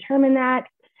there to determine that.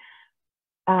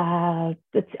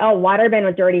 Water bin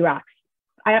with dirty rocks.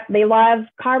 They love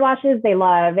car washes. They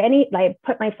love I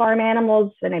put my farm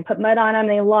animals and I put mud on them.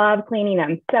 They love cleaning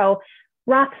them. So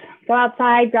rocks, go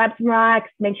outside, grab some rocks,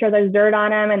 make sure there's dirt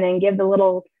on them, and then give the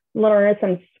little learners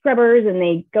some scrubbers, and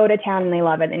they go to town and they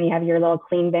love it. And you have your little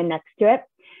clean bin next to it.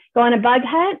 Go on a bug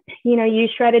hunt,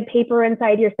 use shredded paper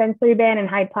inside your sensory bin and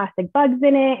hide plastic bugs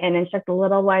in it, and instruct the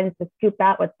little ones to scoop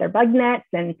out with their bug nets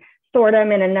and sort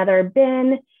them in another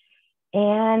bin.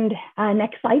 And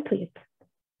next slide, please.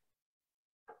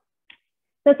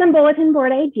 So some bulletin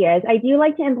board ideas. I do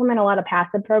like to implement a lot of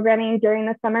passive programming during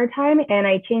the summertime, and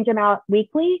I change them out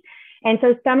weekly. And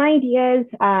so some ideas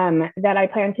that I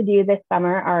plan to do this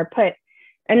summer are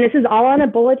and this is all on a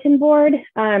bulletin board.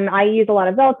 I use a lot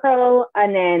of Velcro,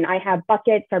 and then I have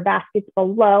buckets or baskets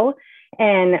below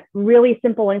and really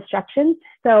simple instructions.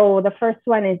 So the first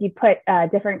one is you put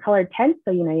different colored tents.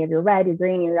 So, you have your red, your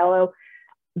green, your yellow,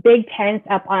 big tents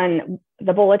up on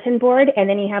the bulletin board, and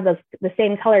then you have the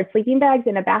same colored sleeping bags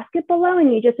in a basket below,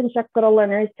 and you just instruct little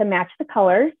learners to match the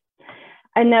colors.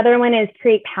 Another one is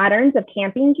create patterns of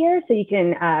camping gear. So you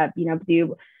can,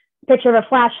 do a picture of a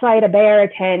flashlight, a bear,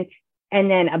 a tent, and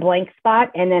then a blank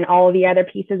spot, and then all of the other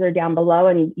pieces are down below,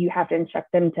 and you have to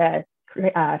instruct them to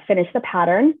finish the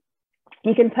pattern.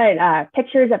 You can put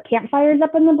pictures of campfires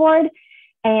up on the board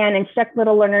and instruct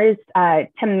little learners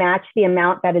to match the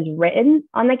amount that is written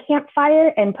on the campfire,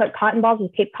 and put cotton balls,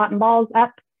 just tape cotton balls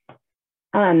up.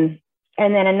 And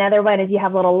then another one is you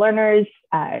have little learners,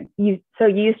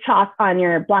 use chalk on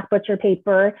your black butcher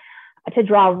paper to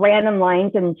draw random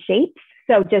lines and shapes.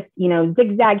 So just,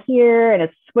 zigzag here and a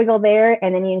squiggle there.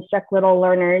 And then you instruct little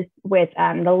learners with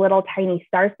the little tiny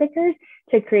star stickers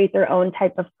to create their own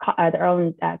type of,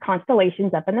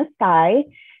 constellations up in the sky.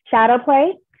 Shadow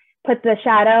play. Put the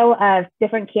shadow of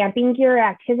different camping gear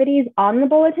activities on the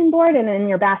bulletin board, and in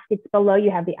your baskets below,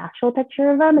 you have the actual picture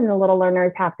of them, and the little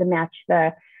learners have to match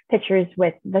the pictures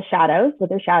with their shadows.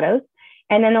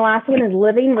 And then the last one is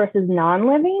living versus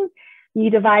non-living. You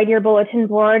divide your bulletin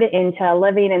board into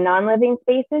living and non-living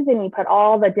spaces, and you put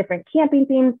all the different camping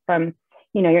themes from,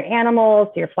 your animals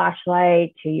to your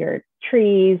flashlight, to your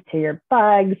trees, to your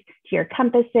bugs, to your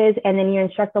compasses, and then you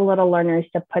instruct the little learners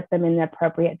to put them in the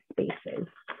appropriate spaces.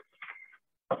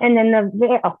 And then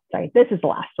this is the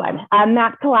last one.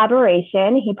 Map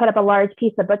collaboration. He put up a large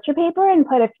piece of butcher paper and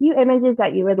put a few images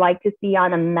that you would like to see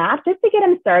on a map, just to get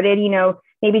them started.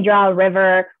 Maybe draw a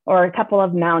river or a couple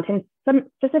of mountains,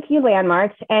 just a few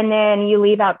landmarks, and then you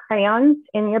leave out crayons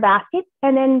in your basket.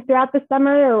 And then throughout the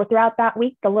summer or throughout that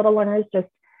week, the little learners just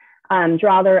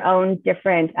draw their own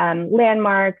different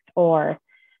landmarks or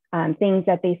things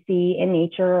that they see in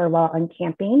nature or while on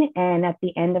camping. And at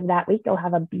the end of that week, you'll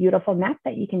have a beautiful map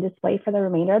that you can display for the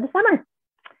remainder of the summer.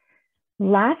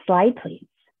 Last slide, please.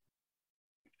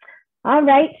 All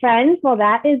right, friends. Well,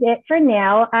 that is it for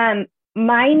now.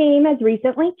 My name has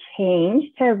recently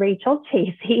changed to Rachel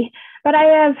Chasey, but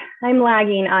I'm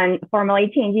lagging on formally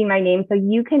changing my name. So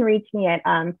you can reach me at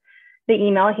the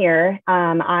email here.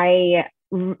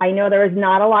 I know there is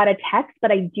not a lot of text,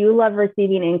 but I do love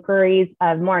receiving inquiries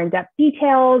of more in-depth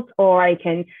details, or I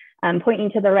can point you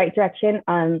to the right direction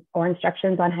or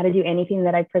instructions on how to do anything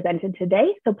that I presented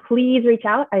today. So please reach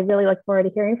out. I really look forward to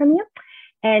hearing from you.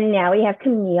 And now we have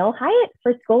Camille Hyatt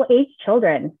for school-age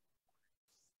children.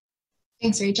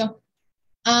 Thanks, Rachel.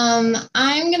 I'm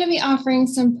going to be offering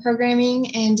some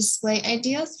programming and display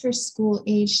ideas for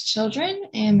school-age children,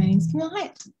 and my name is Camille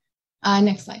Hyatt.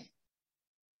 Next slide.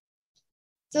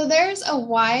 So there's a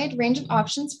wide range of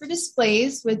options for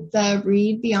displays with the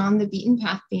Read Beyond the Beaten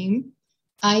Path theme.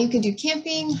 You could do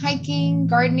camping, hiking,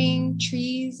 gardening,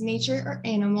 trees, nature, or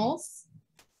animals.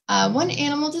 One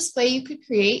animal display you could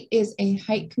create is a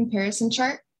height comparison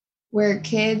chart where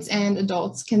kids and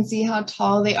adults can see how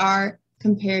tall they are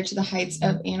compared to the heights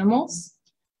of animals.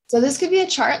 So this could be a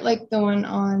chart like the one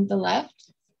on the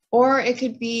left, or it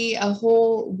could be a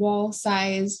whole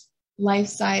wall-size,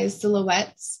 life-size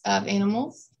silhouettes of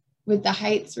animals with the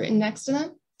heights written next to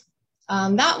them.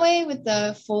 That way, with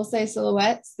the full-size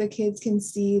silhouettes, the kids can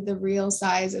see the real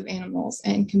size of animals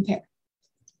and compare.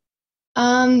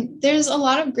 There's a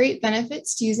lot of great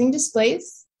benefits to using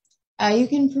displays. You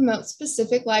can promote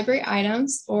specific library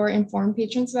items or inform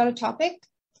patrons about a topic,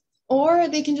 or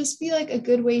they can just be like a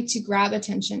good way to grab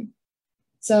attention.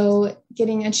 So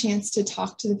getting a chance to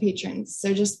talk to the patrons.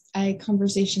 So just a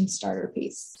conversation starter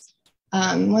piece.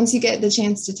 Once you get the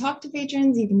chance to talk to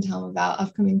patrons, you can tell them about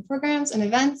upcoming programs and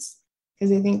events,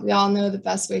 because I think we all know the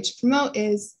best way to promote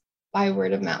is by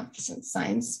word of mouth, since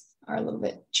signs are a little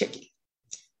bit tricky.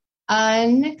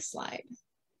 Next slide.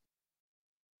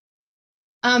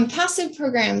 Passive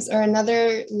programs are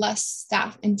another less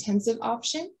staff-intensive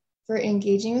option for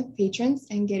engaging with patrons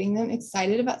and getting them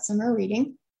excited about summer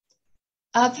reading.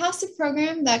 A passive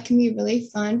program that can be really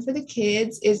fun for the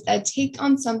kids is a take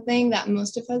on something that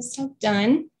most of us have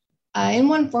done in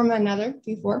one form or another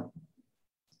before,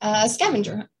 a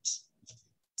scavenger hunt.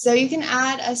 So you can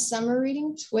add a summer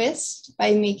reading twist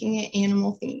by making it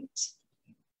animal themed.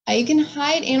 You can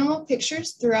hide animal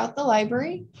pictures throughout the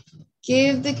library,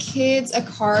 give the kids a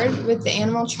card with the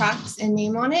animal tracks and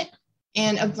name on it,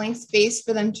 and a blank space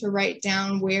for them to write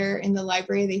down where in the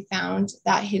library they found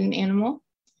that hidden animal.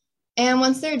 And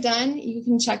once they're done, you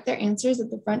can check their answers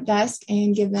at the front desk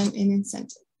and give them an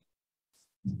incentive.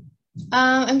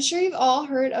 I'm sure you've all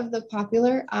heard of the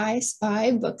popular I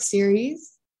Spy book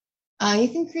series. You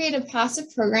can create a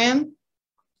passive program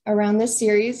around this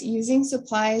series using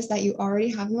supplies that you already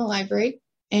have in the library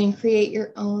and create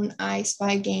your own I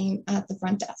Spy game at the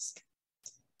front desk.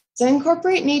 So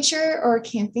incorporate nature or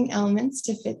camping elements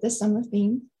to fit the summer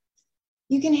theme.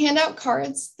 You can hand out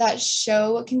cards that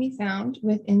show what can be found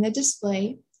within the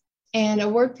display and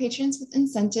award patrons with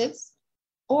incentives,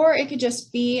 or it could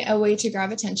just be a way to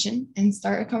grab attention and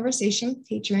start a conversation with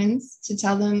patrons to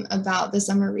tell them about the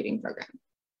summer reading program.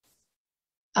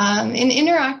 An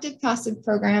interactive passive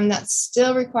program that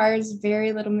still requires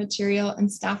very little material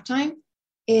and staff time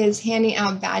is handing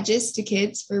out badges to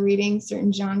kids for reading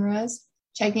certain genres,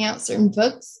 checking out certain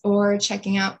books, or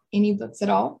checking out any books at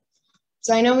all.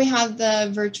 So I know we have the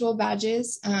virtual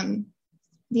badges.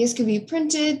 These could be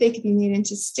printed, they could be made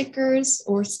into stickers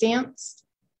or stamps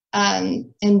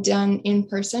and done in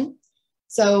person.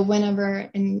 So whenever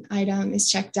an item is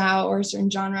checked out or a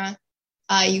certain genre,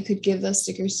 you could give those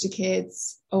stickers to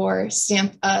kids or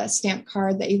stamp a stamp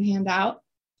card that you hand out.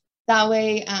 That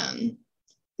way,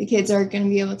 the kids are going to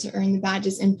be able to earn the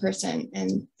badges in person,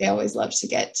 and they always love to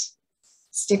get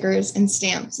stickers and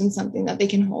stamps and something that they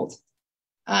can hold.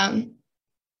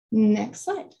 Next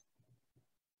slide.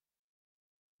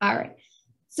 All right,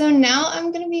 so now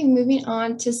I'm going to be moving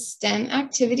on to STEM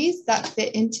activities that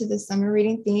fit into the summer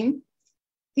reading theme.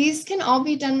 These can all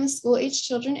be done with school-age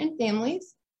children and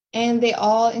families, and they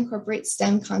all incorporate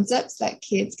STEM concepts that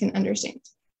kids can understand.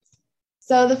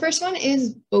 So the first one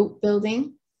is boat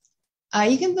building.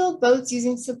 You can build boats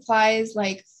using supplies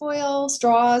like foil,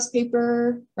 straws,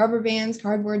 paper, rubber bands,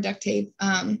 cardboard, duct tape,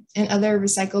 and other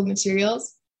recycled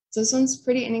materials. So this one's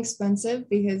pretty inexpensive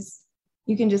because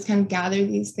you can just kind of gather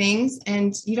these things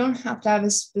and you don't have to have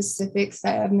a specific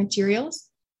set of materials.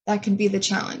 That could be the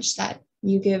challenge, that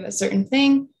you give a certain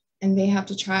thing and they have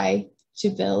to try to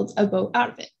build a boat out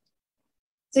of it.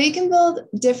 So you can build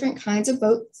different kinds of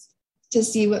boats to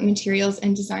see what materials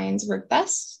and designs work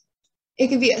best. It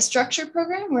could be a structured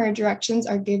program where directions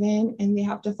are given and they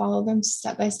have to follow them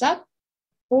step by step,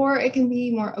 or it can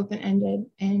be more open-ended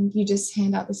and you just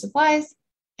hand out the supplies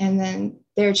and then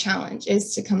their challenge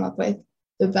is to come up with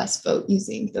the best boat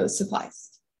using those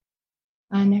supplies.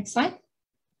 Next slide.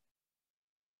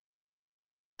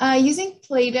 Using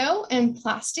Play-Doh and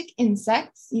plastic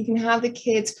insects, you can have the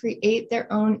kids create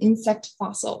their own insect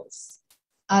fossils.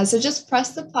 So just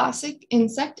press the plastic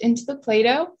insect into the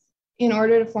Play-Doh in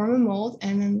order to form a mold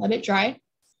and then let it dry.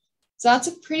 So that's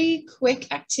a pretty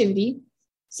quick activity.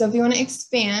 So if you want to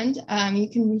expand, you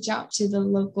can reach out to the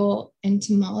local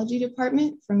entomology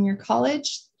department from your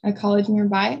college, a college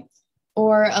nearby,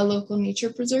 or a local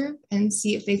nature preserve, and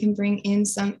see if they can bring in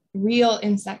some real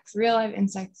insects, real live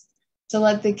insects, to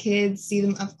let the kids see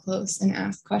them up close and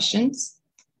ask questions.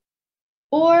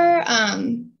 Or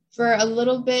for a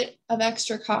little bit of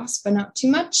extra cost, but not too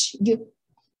much,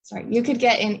 you could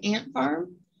get an ant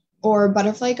farm or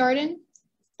butterfly garden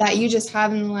that you just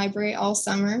have in the library all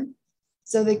summer.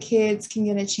 So the kids can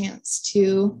get a chance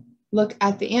to look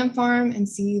at the ant farm and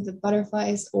see the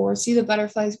butterflies or see the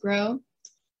butterflies grow.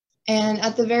 And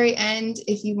at the very end,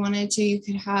 if you wanted to, you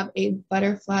could have a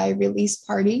butterfly release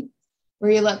party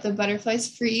where you let the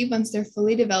butterflies free once they're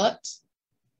fully developed.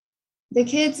 The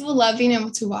kids will love being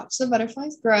able to watch the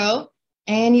butterflies grow,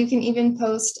 and you can even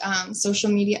post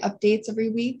social media updates every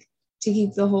week to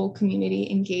keep the whole community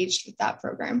engaged with that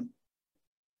program.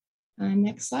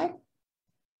 Next slide.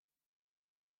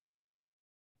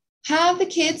 Have the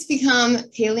kids become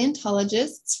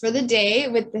paleontologists for the day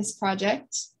with this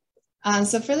project.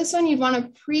 So for this one, you'd want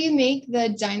to pre-make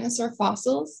the dinosaur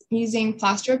fossils using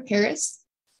plaster of Paris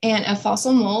and a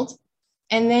fossil mold,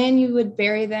 and then you would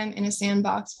bury them in a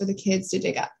sandbox for the kids to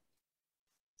dig up.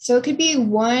 So it could be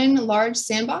one large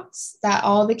sandbox that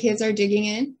all the kids are digging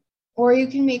in, or you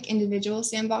can make individual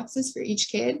sandboxes for each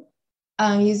kid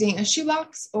using a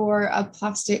shoebox or a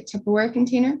plastic Tupperware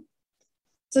container.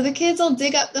 So the kids will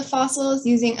dig up the fossils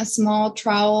using a small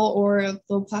trowel or a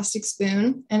little plastic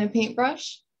spoon and a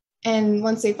paintbrush. And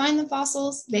once they find the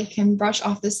fossils, they can brush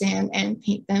off the sand and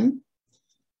paint them.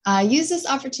 Use this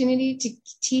opportunity to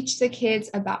teach the kids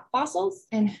about fossils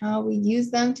and how we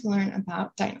use them to learn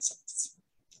about dinosaurs.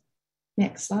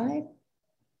 Next slide.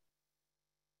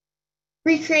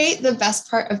 Recreate the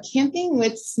best part of camping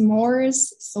with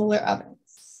s'mores solar ovens.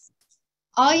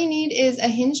 All you need is a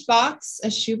hinged box,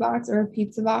 a shoe box, or a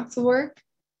pizza box will work,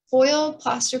 foil,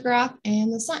 plastic wrap,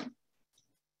 and the sun.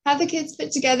 Have the kids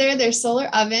put together their solar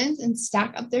ovens and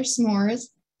stack up their s'mores,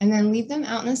 and then leave them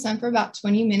out in the sun for about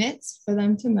 20 minutes for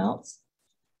them to melt.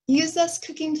 Use this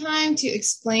cooking time to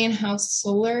explain how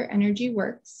solar energy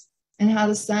works and how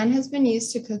the sun has been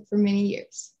used to cook for many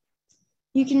years.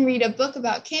 You can read a book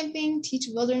about camping, teach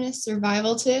wilderness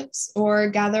survival tips, or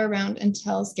gather around and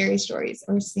tell scary stories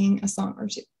or sing a song or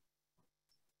two.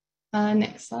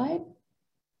 Next slide.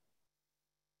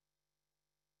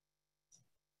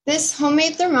 This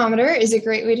homemade thermometer is a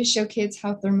great way to show kids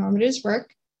how thermometers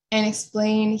work and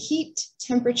explain heat,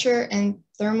 temperature, and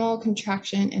thermal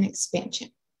contraction and expansion.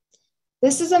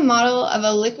 This is a model of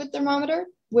a liquid thermometer,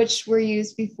 which were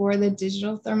used before the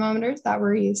digital thermometers that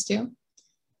we're used to.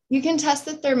 You can test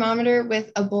the thermometer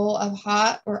with a bowl of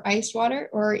hot or iced water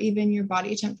or even your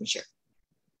body temperature.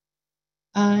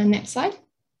 Next slide.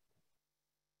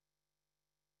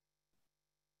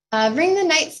 Bring the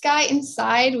night sky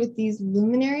inside with these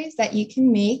luminaries that you can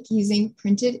make using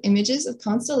printed images of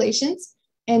constellations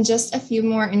and just a few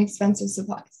more inexpensive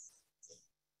supplies.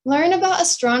 Learn about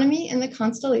astronomy and the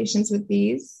constellations with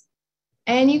these.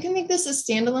 And you can make this a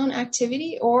standalone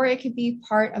activity, or it could be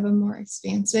part of a more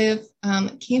expansive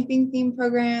camping theme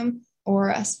program or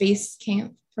a space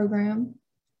camp program.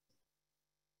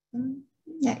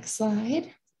 Next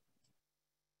slide.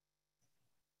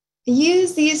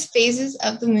 Use these phases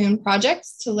of the moon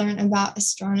projects to learn about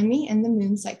astronomy and the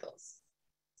moon cycles.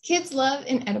 Kids love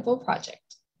an edible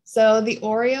project, so the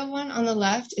Oreo one on the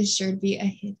left is sure to be a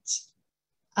hit.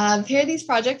 Pair these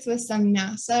projects with some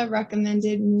NASA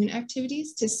recommended moon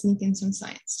activities to sneak in some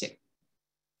science too.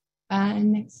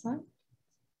 Next slide.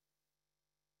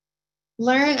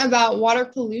 Learn about water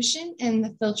pollution and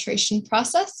the filtration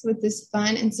process with this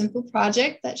fun and simple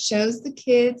project that shows the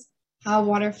kids how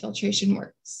water filtration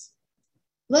works.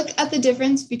 Look at the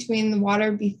difference between the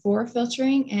water before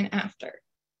filtering and after.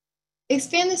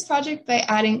 Expand this project by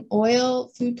adding oil,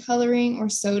 food coloring, or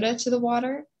soda to the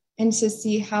water and to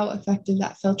see how effective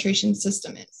that filtration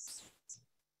system is.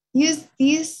 Use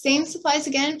these same supplies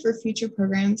again for future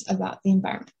programs about the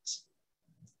environment.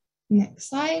 Next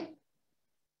slide.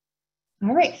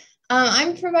 All right,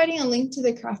 I'm providing a link to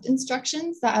the craft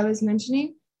instructions that I was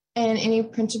mentioning and any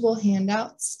printable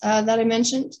handouts that I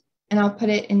mentioned, and I'll put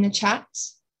it in the chat.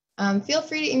 Feel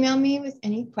free to email me with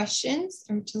any questions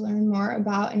or to learn more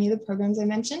about any of the programs I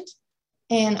mentioned.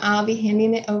 And I'll be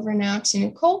handing it over now to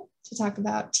Nicole to talk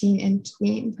about teen and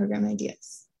tween program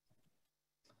ideas.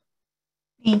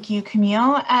 Thank you,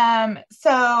 Camille. So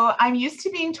I'm used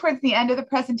to being towards the end of the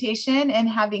presentation and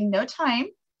having no time.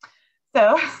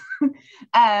 So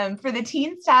for the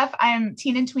teen stuff,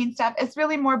 teen and tween stuff, it's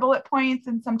really more bullet points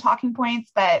and some talking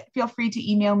points, but feel free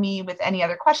to email me with any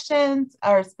other questions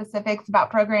or specifics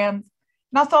about programs.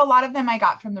 And also a lot of them I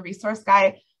got from the resource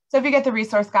guide. So if you get the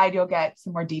resource guide, you'll get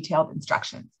some more detailed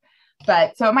instructions.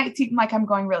 But so it might seem like I'm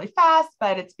going really fast,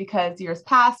 but it's because years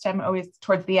past, I'm always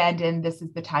towards the end and this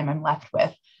is the time I'm left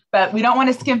with. But we don't want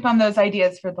to skimp on those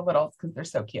ideas for the littles because they're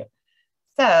so cute.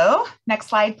 So next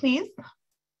slide, please.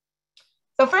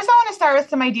 So first I want to start with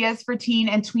some ideas for teen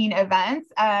and tween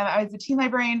events. I was a teen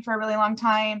librarian for a really long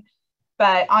time,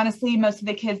 but honestly, most of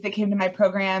the kids that came to my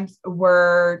programs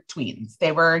were tweens.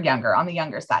 They were younger, on the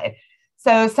younger side.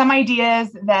 So some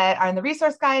ideas that are in the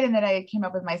resource guide and that I came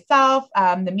up with myself,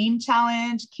 the meme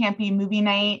challenge, campy movie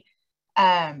night,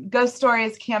 ghost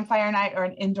stories, campfire night, or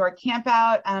an indoor camp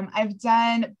out. I've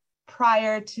done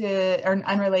prior to or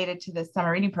unrelated to the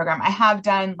summer reading program, I have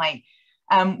done like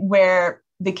where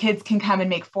the kids can come and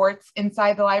make forts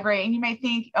inside the library. And you might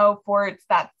think, oh, forts,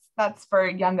 that's for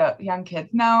young kids.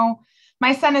 No,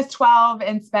 my son is 12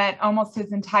 and spent almost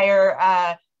his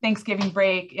entire Thanksgiving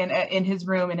break in his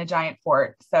room in a giant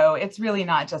fort. So it's really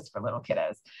not just for little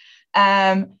kiddos.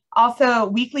 Also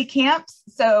weekly camps.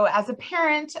 So as a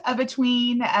parent of a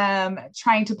tween,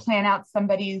 trying to plan out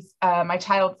my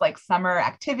child's like summer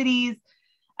activities,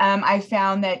 I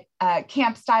found that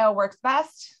camp style works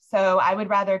best. So I would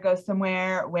rather go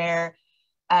somewhere where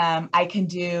I can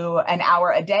do an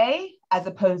hour a day as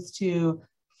opposed to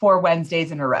 4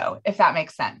 Wednesdays in a row, if that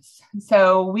makes sense.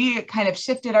 So we kind of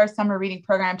shifted our summer reading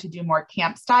program to do more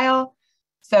camp style.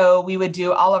 So we would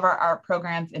do all of our art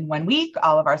programs in 1 week,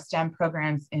 all of our STEM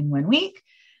programs in 1 week.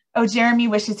 Oh, Jeremy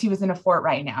wishes he was in a fort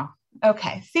right now.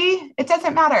 Okay, see, it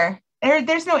doesn't matter.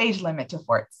 There's no age limit to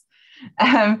forts.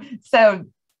 So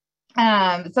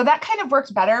that kind of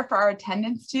worked better for our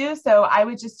attendance too. So I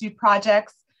would just do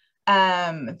projects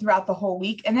throughout the whole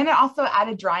week. And then it also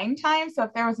added drawing time. So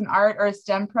if there was an art or a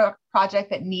STEM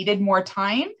project that needed more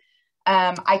time,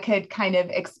 I could kind of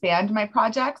expand my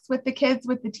projects with the kids,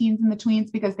 with the teens and the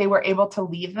tweens, because they were able to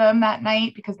leave them that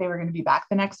night because they were going to be back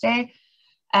the next day.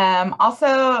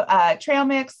 Also trail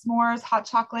mix, s'mores, hot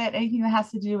chocolate, anything that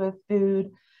has to do with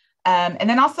food. And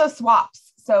then also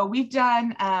swaps. So we've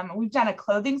done a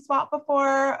clothing swap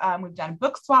before. We've done a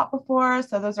book swap before.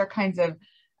 So those are kinds of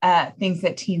things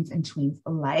that teens and tweens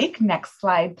like. Next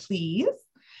slide, please.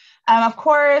 Of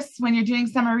course, when you're doing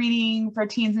summer reading for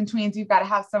teens and tweens, you've got to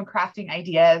have some crafting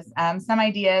ideas. Some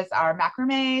ideas are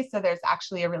macrame. So there's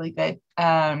actually a really good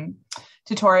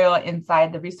tutorial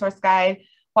inside the resource guide.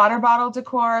 Water bottle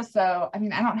decor. So, I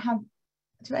mean,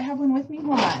 do I have one with me?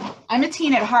 Hold on. I'm a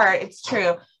teen at heart, it's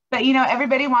true. But, you know,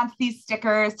 everybody wants these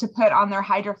stickers to put on their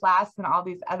Hydro Flasks and all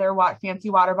these other fancy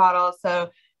water bottles. So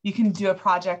you can do a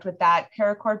project with that.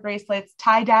 Paracord bracelets,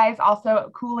 tie-dyes,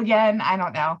 also cool again. I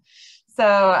don't know.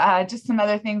 So just some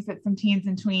other things that some teens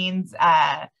and tweens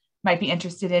might be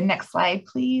interested in. Next slide,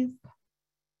 please.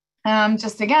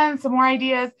 Just again, some more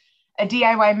ideas. A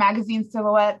DIY magazine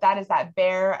silhouette. That is that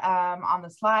bear on the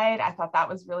slide. I thought that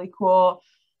was really cool.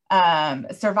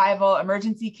 Survival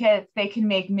emergency kits. They can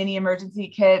make mini emergency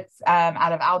kits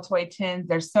out of Altoid tins.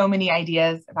 There's so many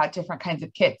ideas about different kinds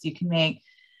of kits you can make.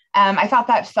 I thought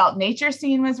that felt nature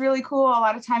scene was really cool. A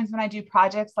lot of times when I do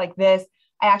projects like this,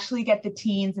 I actually get the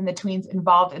teens and the tweens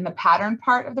involved in the pattern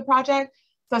part of the project.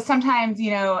 So sometimes, you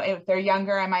know, if they're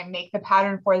younger, I might make the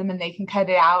pattern for them and they can cut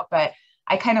it out. But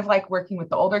I kind of like working with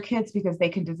the older kids because they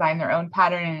can design their own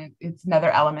pattern and it's another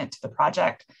element to the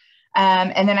project.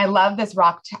 And then I love this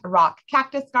rock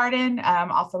cactus garden,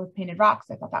 also with painted rocks.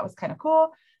 I thought that was kind of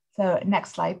cool. So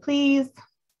next slide, please.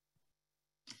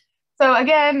 So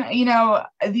again, you know,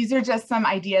 these are just some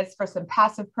ideas for some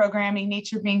passive programming,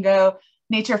 nature bingo,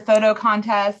 nature photo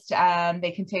contest.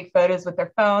 They can take photos with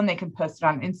their phone. They can post it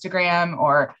on Instagram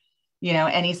or, you know,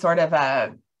 any sort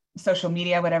of social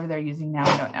media, whatever they're using now.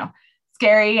 I don't know.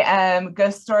 Scary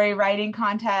ghost story writing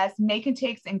contest, make and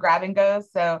takes and grab and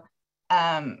goes. So,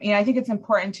 you know, I think it's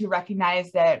important to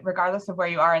recognize that regardless of where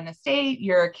you are in the state,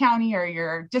 your county or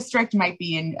your district might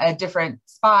be in a different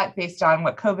spot based on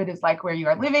what COVID is like where you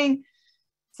are living.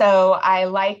 So I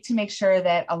like to make sure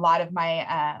that a lot of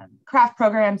my craft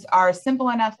programs are simple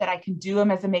enough that I can do them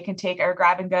as a make and take or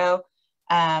grab and go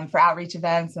for outreach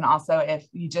events. And also if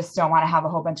you just don't want to have a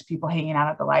whole bunch of people hanging out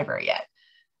at the library yet.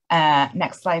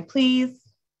 Next slide, please.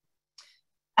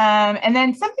 And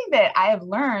then something that I have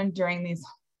learned during these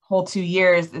whole 2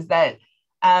 years is that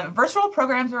virtual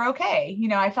programs are okay. You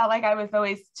know, I felt like I was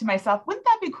always to myself, wouldn't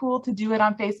that be cool to do it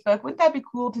on Facebook? Wouldn't that be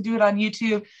cool to do it on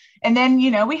YouTube? And then,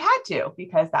 you know, we had to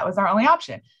because that was our only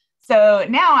option. So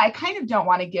now I kind of don't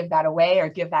want to give that away or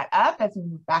give that up as we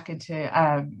move back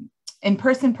into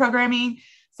in-person programming.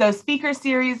 So speaker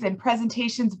series and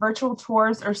presentations, virtual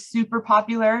tours are super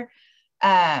popular.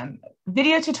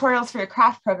 Video tutorials for your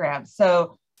craft program.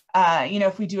 So,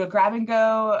 if we do a grab and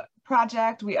go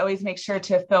project, we always make sure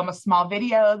to film a small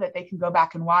video that they can go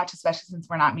back and watch, especially since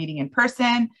we're not meeting in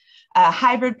person.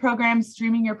 Hybrid programs,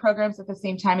 streaming your programs at the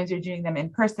same time as you're doing them in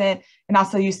person, and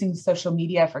also using social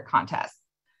media for contests.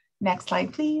 Next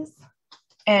slide, please.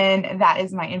 And that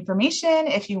is my information.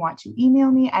 If you want to email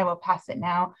me, I will pass it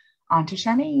now on to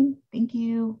Charmaine. Thank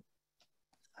you.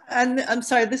 And I'm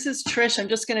sorry, this is Trish. I'm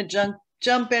just going to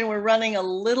jump in. We're running a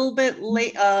little bit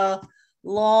late,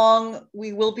 long.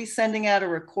 We will be sending out a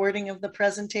recording of the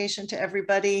presentation to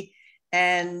everybody.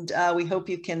 And we hope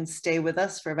you can stay with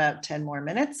us for about 10 more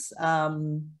minutes.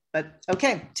 But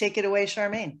okay, take it away,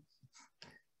 Charmaine.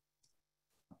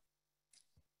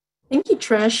 Thank you,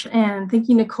 Trish, and thank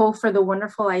you, Nicole, for the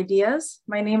wonderful ideas.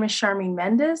 My name is Charmaine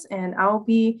Mendez, and I'll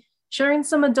be sharing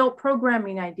some adult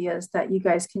programming ideas that you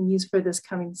guys can use for this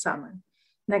coming summer.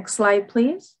 Next slide,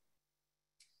 please.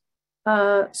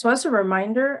 So as a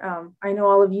reminder, I know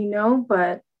all of you know,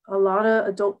 but a lot of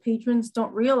adult patrons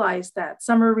don't realize that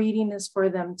summer reading is for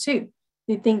them too.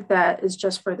 They think that is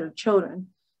just for their children.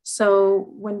 So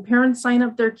when parents sign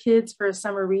up their kids for a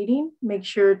summer reading, make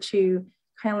sure to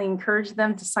kindly encourage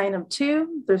them to sign up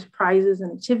too. There's prizes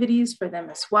and activities for them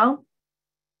as well.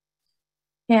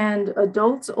 And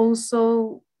adults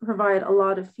also provide a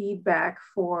lot of feedback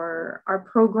for our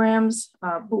programs,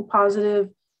 both positive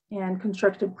and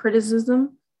constructive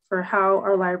criticism for how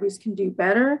our libraries can do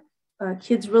better.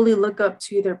 Kids really look up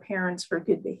to their parents for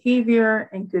good behavior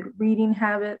and good reading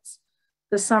habits.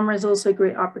 The summer is also a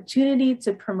great opportunity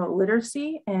to promote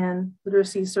literacy and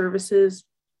literacy services.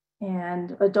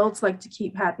 And adults like to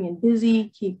keep happy and busy,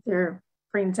 keep their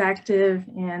brains active,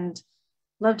 and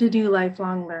love to do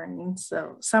lifelong learning.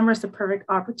 So summer is the perfect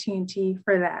opportunity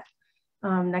for that.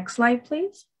 Next slide,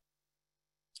 please.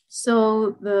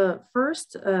 So the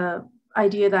first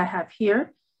idea that I have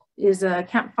here is a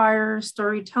campfire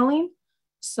storytelling.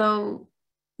 So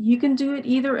you can do it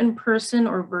either in person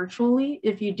or virtually.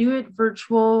 If you do it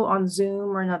virtual on Zoom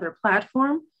or another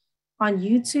platform, on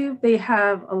YouTube, they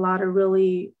have a lot of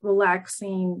really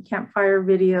relaxing campfire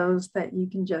videos that you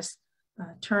can just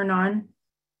turn on.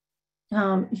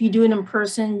 If you do it in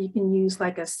person, you can use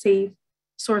like a safe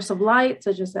source of light,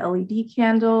 such as the LED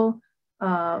candle.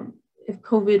 If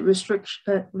COVID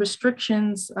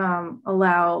restrictions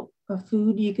allow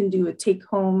food, you can do a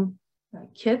take-home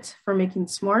kit for making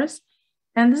s'mores.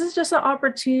 And this is just an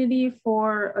opportunity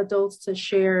for adults to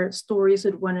share stories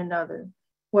with one another,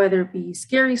 whether it be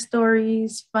scary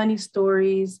stories, funny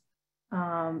stories,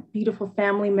 beautiful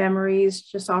family memories,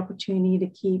 just opportunity to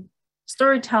keep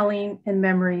storytelling and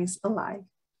memories alive.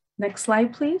 Next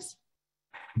slide, please.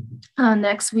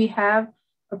 Next, we have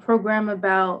a program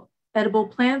about edible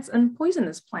plants and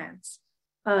poisonous plants.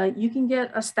 You can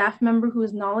get a staff member who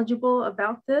is knowledgeable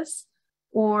about this,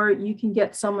 or you can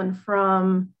get someone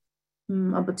from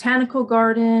a botanical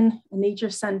garden, a nature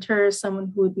center,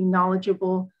 someone who would be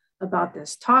knowledgeable about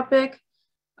this topic.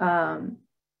 They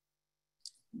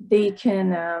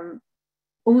can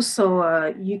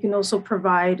you can also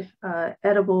provide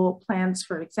edible plants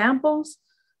for examples,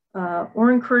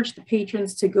 or encourage the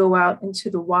patrons to go out into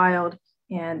the wild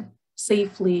and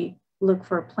safely look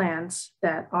for plants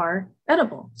that are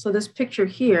edible. So this picture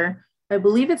here, I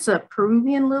believe it's a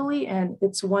Peruvian lily, and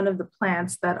it's one of the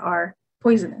plants that are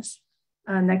poisonous.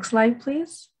 Next slide,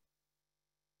 please.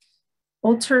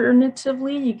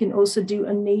 Alternatively, you can also do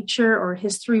a nature or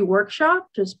history workshop.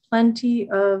 There's plenty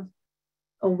of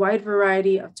a wide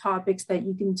variety of topics that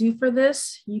you can do for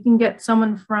this. You can get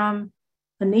someone from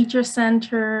a nature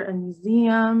center, a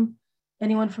museum,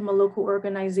 anyone from a local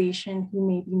organization who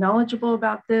may be knowledgeable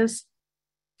about this.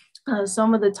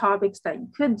 Some of the topics that you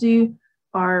could do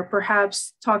are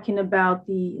perhaps talking about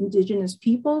the indigenous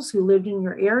peoples who lived in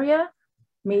your area,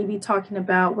 maybe talking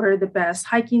about what are the best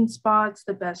hiking spots,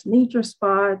 the best nature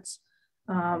spots,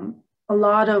 a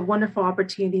lot of wonderful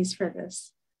opportunities for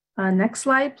this. Next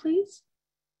slide, please.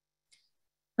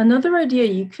 Another idea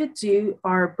you could do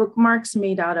are bookmarks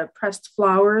made out of pressed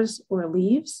flowers or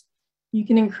leaves. You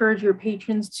can encourage your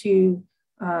patrons to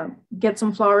get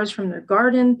some flowers from their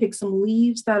garden, pick some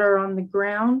leaves that are on the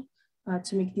ground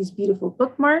to make these beautiful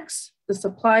bookmarks. The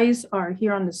supplies are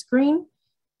here on the screen,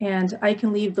 and I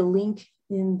can leave the link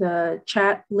in the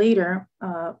chat later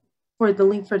for the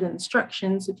link for the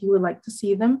instructions if you would like to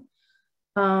see them.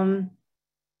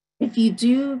 If you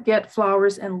do get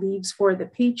flowers and leaves for the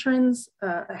patrons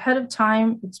ahead of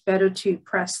time, it's better to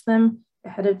press them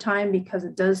ahead of time because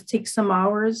it does take some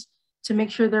hours to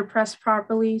make sure they're pressed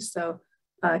properly. So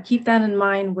keep that in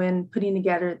mind when putting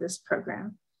together this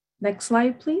program. Next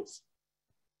slide, please.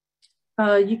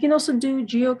 You can also do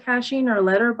geocaching or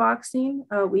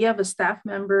letterboxing. We have a staff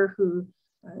member who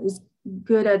is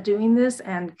good at doing this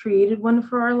and created one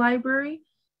for our library.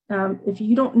 If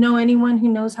you don't know anyone who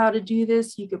knows how to do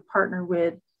this, you could partner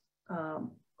with a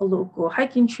local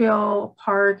hiking trail,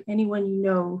 park, anyone you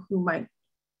know who might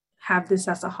have this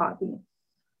as a hobby.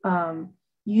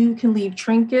 You can leave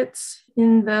trinkets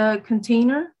in the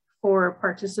container for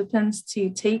participants to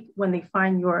take when they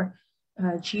find your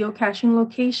geocaching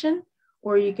location,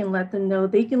 or you can let them know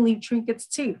they can leave trinkets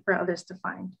too for others to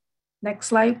find. Next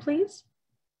slide, please.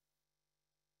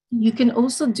 You can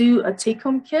also do a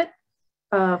take-home kit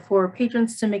for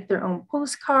patrons to make their own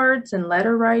postcards and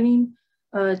letter writing.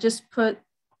 Just put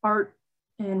art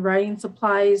and writing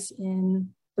supplies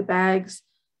in the bags,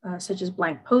 such as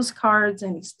blank postcards,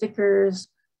 any stickers,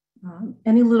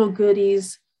 any little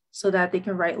goodies so that they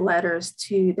can write letters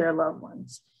to their loved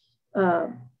ones.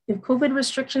 If COVID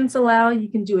restrictions allow, you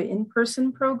can do an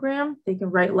in-person program. They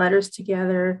can write letters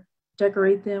together,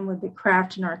 decorate them with the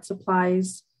craft and art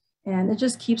supplies, and it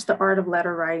just keeps the art of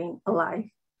letter writing alive.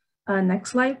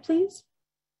 Next slide, please.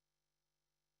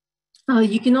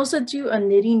 You can also do a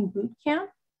knitting boot camp.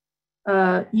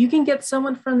 You can get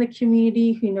someone from the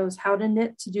community who knows how to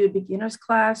knit to do a beginner's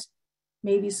class,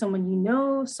 maybe someone you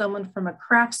know, someone from a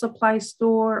craft supply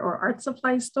store or art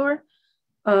supply store.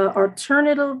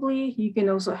 Alternatively, you can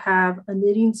also have a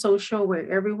knitting social where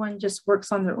everyone just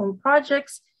works on their own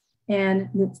projects and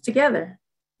knits together.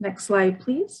 Next slide,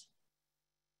 please.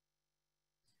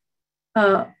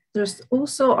 There's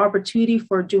also opportunity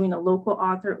for doing a local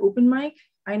author open mic.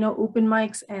 I know open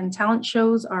mics and talent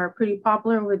shows are pretty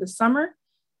popular over the summer.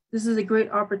 This is a great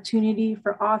opportunity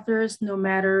for authors, no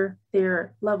matter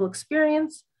their level of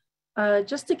experience,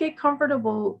 just to get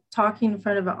comfortable talking in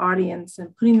front of an audience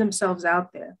and putting themselves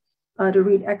out there, to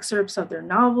read excerpts of their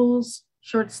novels,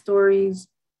 short stories,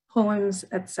 poems,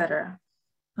 etc.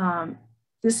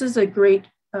 This is a great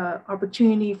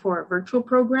opportunity for a virtual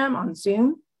program on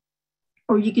Zoom,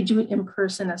 or you could do it in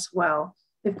person as well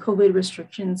if COVID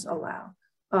restrictions allow.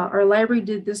 Our library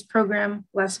did this program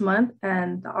last month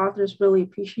and the authors really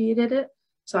appreciated it.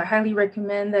 So I highly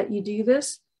recommend that you do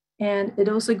this. And it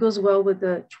also goes well with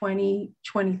the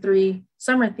 2023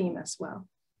 summer theme as well.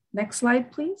 Next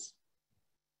slide, please.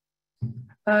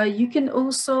 You can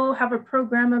also have a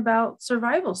program about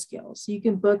survival skills. You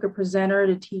can book a presenter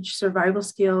to teach survival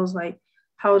skills like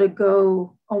how to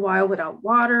go a while without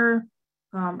water,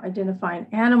 identifying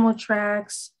animal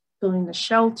tracks, building a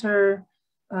shelter.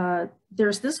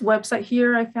 There's this website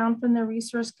here I found from the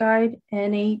resource guide,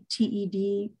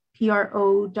 natedpro.org.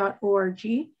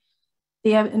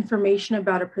 They have information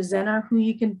about a presenter who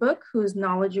you can book who is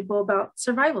knowledgeable about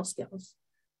survival skills.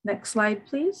 Next slide,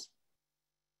 please.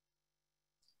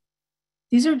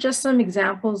 These are just some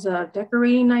examples of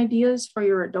decorating ideas for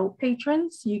your adult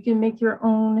patrons. You can make your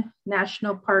own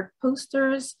national park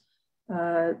posters.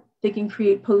 They can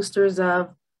create posters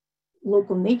of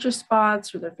local nature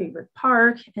spots or their favorite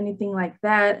park, anything like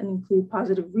that, and include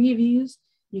positive reviews.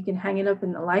 You can hang it up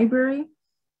in the library.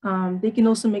 They can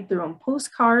also make their own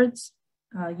postcards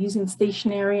using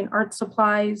stationery and art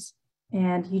supplies,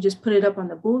 and you just put it up on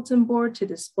the bulletin board to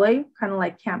display, kind of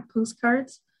like camp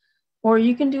postcards. Or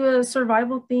you can do a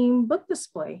survival theme book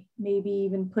display, maybe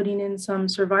even putting in some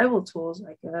survival tools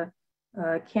like a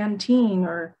canteen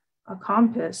or a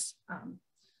compass.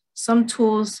 Some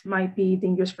tools might be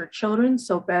dangerous for children,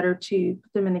 so better to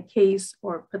put them in a case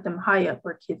or put them high up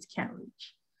where kids can't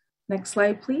reach. Next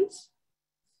slide, please.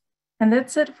 And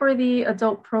that's it for the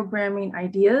adult programming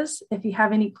ideas. If you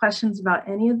have any questions about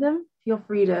any of them, feel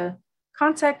free to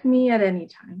contact me at any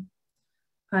time.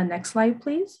 Next slide,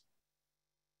 please.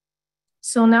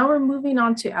 So now we're moving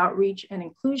on to outreach and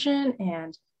inclusion,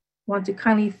 and want to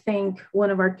kindly thank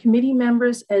one of our committee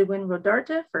members, Edwin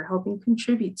Rodarte, for helping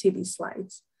contribute to these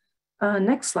slides.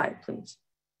 Next slide, please.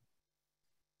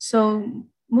 So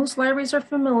most libraries are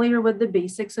familiar with the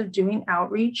basics of doing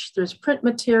outreach. There's print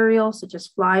material such as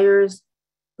flyers,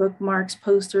 bookmarks,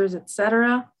 posters,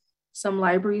 etc. Some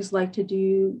libraries like to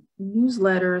do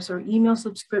newsletters or email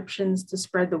subscriptions to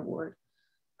spread the word.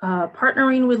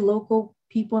 Partnering with local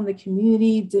people in the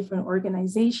community, different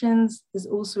organizations is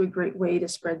also a great way to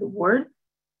spread the word.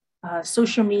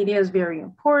 Social media is very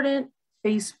important.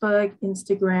 Facebook,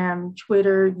 Instagram,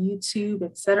 Twitter, YouTube,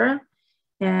 etc.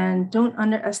 And don't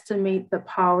underestimate the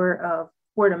power of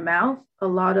word of mouth. A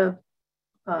lot of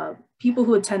people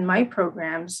who attend my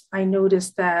programs, I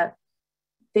noticed that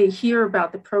they hear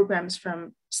about the programs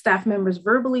from staff members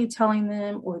verbally telling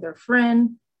them, or their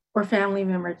friend or family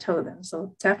member told them.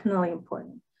 So definitely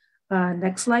important.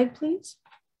 Next slide, please.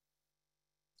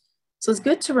 So it's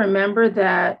good to remember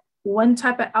that one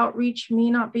type of outreach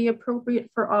may not be appropriate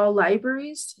for all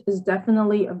libraries. Is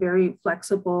definitely a very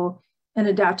flexible and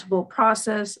adaptable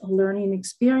process, a learning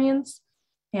experience,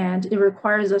 and it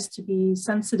requires us to be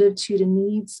sensitive to the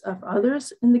needs of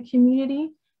others in the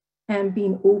community and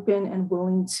being open and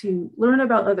willing to learn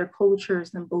about other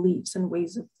cultures and beliefs and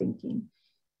ways of thinking.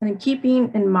 And in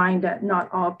keeping in mind that not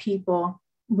all people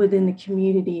within the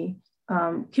community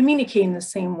communicate in the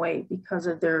same way because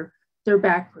of their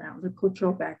background, their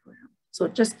cultural background. So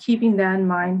just keeping that in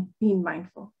mind, being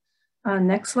mindful.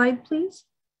 Next slide, please.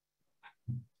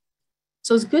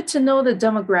 So it's good to know the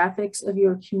demographics of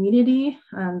your community,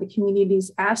 the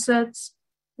community's assets.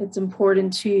 It's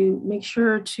important to make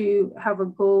sure to have a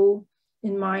goal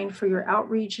in mind for your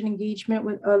outreach and engagement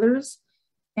with others.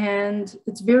 And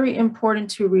it's very important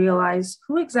to realize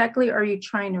who exactly are you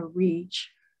trying to reach?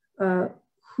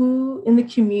 Who in the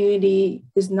community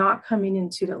is not coming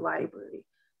into the library?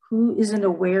 Who isn't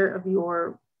aware of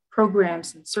your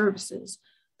programs and services?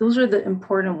 Those are the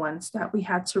important ones that we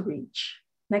had to reach.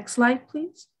 Next slide,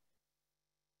 please.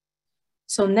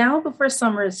 So now, before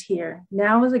summer is here,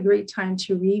 now is a great time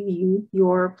to review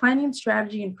your planning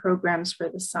strategy and programs for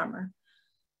the summer.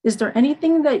 Is there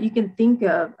anything that you can think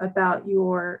of about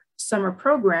your summer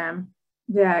program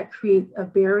that create a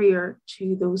barrier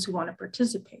to those who want to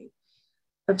participate?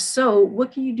 If so,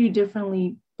 what can you do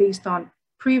differently based on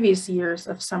previous years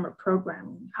of summer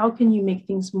programming? How can you make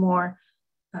things more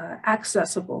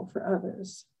accessible for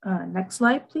others? Next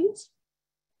slide, please.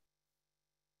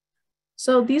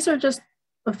 So these are just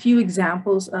a few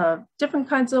examples of different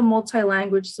kinds of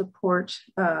multi-language support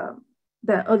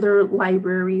that other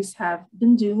libraries have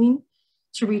been doing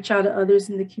to reach out to others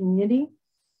in the community.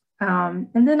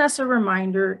 And then as a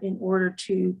reminder, in order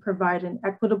to provide an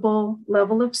equitable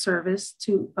level of service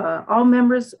to all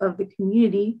members of the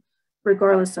community,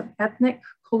 regardless of ethnic,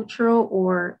 cultural,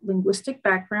 or linguistic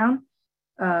background,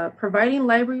 providing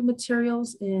library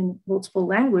materials in multiple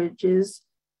languages,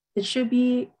 it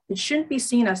shouldn't be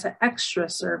seen as an extra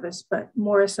service, but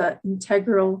more as an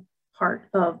integral part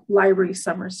of library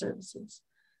summer services.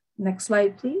 Next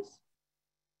slide, please.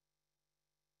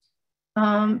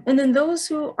 And then those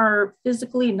who are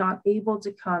physically not able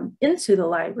to come into the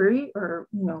library, or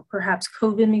perhaps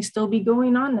COVID may still be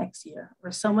going on next year,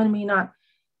 or someone may not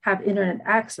have internet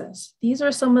access. These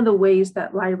are some of the ways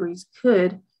that libraries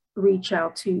could reach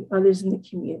out to others in the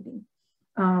community.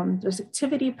 There's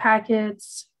activity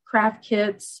packets, craft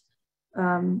kits,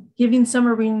 giving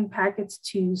summer reading packets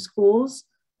to schools,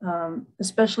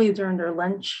 especially during their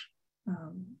lunch,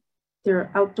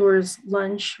 their outdoors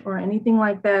lunch or anything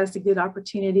like that is a good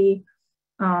opportunity.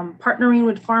 Partnering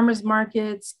with farmers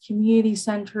markets, community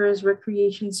centers,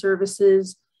 recreation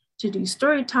services to do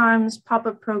story times,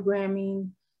 pop-up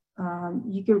programming.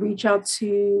 You could reach out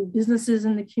to businesses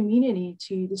in the community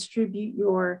to distribute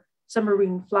your summer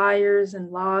reading flyers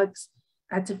and logs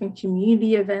at different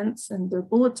community events and their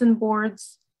bulletin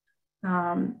boards.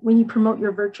 When you promote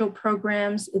your virtual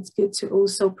programs, it's good to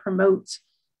also promote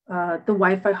the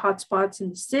Wi-Fi hotspots in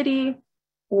the city,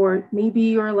 or maybe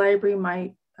your library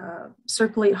might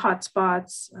circulate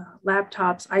hotspots,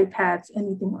 laptops, iPads,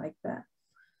 anything like that.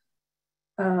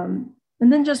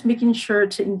 And then just making sure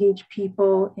to engage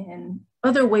people in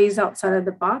other ways outside of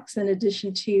the box in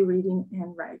addition to reading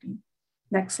and writing.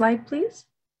 Next slide, please.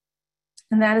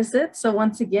 And that is it. So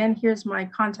once again, here's my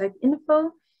contact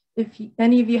info. If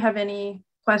any of you have any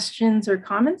questions or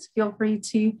comments, feel free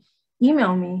to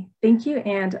email me. Thank you,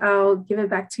 and I'll give it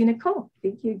back to Nicole.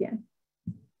 Thank you again.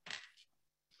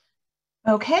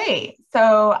 Okay,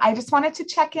 so I just wanted to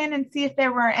check in and see if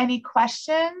there were any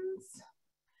questions.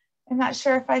 I'm not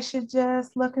sure if I should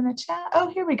just look in the chat. Oh,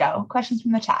 here we go. Questions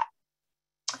from the chat.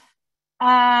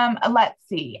 Let's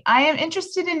see. I am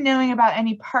interested in knowing about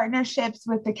any partnerships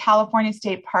with the California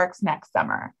State Parks next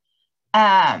summer.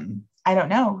 I don't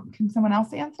know. Can someone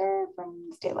else answer from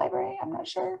the State Library? I'm not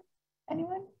sure.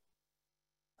 Anyone?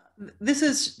 This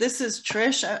is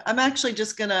Trish. I'm actually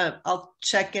just I'll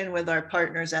check in with our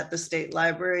partners at the State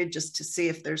Library just to see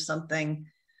if there's something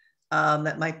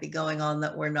that might be going on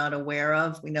that we're not aware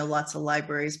of. We know lots of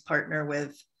libraries partner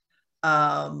with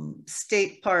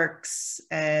state parks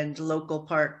and local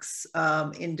parks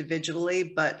individually,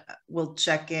 but we'll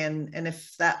check in. And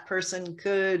if that person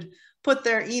could put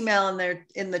their email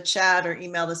in the chat, or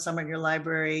email the Summer at Your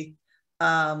Library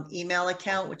email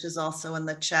account, which is also in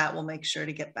the chat, we'll make sure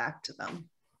to get back to them.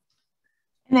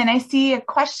 And then I see a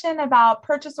question about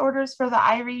purchase orders for the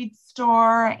iREAD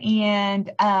store,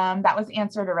 and that was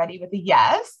answered already with a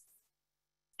yes.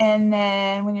 And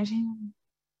then when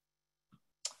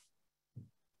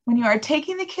you are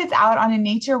taking the kids out on a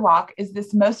nature walk, is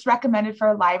this most recommended for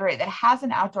a library that has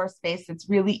an outdoor space that's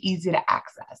really easy to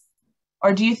access?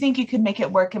 Or do you think you could make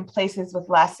it work in places with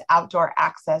less outdoor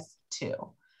access too?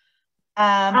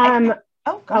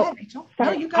 Go ahead, Rachel.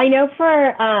 Sorry. No, you go. I know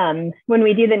for when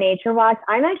we do the nature walks,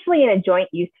 I'm actually in a joint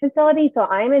use facility, so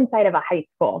I'm inside of a high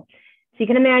school. So you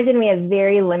can imagine we have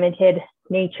very limited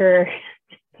nature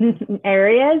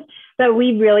areas, but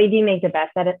we really do make the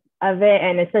best of it.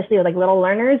 And especially with like little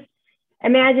learners,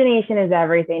 imagination is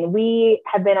everything. We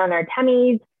have been on our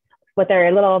tummies with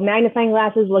our little magnifying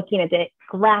glasses, looking at the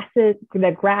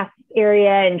grass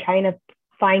area and trying to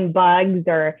find bugs,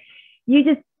 or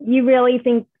you really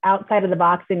think outside of the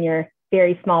box in your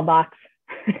very small box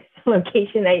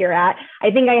location that you're at.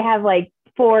 I think I have like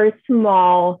 4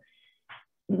 small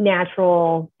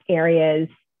natural areas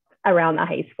around the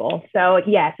high school. So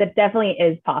yes, it definitely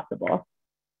is possible.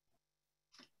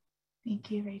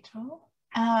 Thank you, Rachel.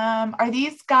 Are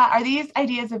these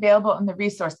ideas available in the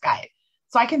resource guide?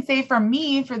 So I can say for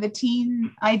me, for the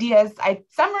teen ideas,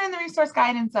 some were in the resource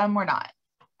guide and some were not.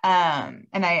 And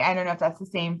I don't know if that's the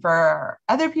same for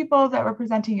other people that were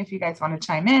presenting, if you guys want to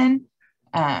chime in.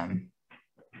 Yeah,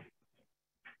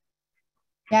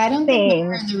 I don't think they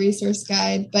were in the resource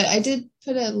guide, but I did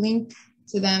put a link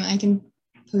to them. I can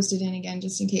post it in again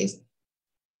just in case.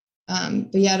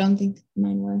 But yeah, I don't think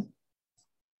mine were.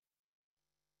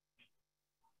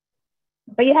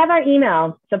 But you have our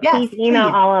email, so yes, please email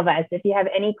all of us if you have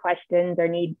any questions or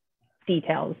need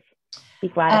details. Be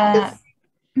glad.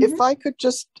 If I could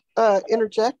just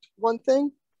interject one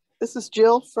thing. This is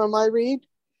Jill from iREAD.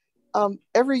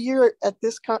 Every year at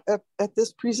this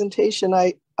presentation,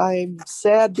 I'm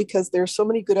sad because there are so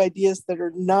many good ideas that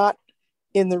are not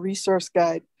in the resource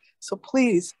guide. So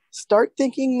please start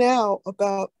thinking now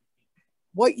about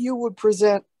what you would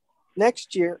present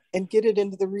next year and get it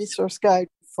into the resource guide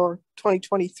for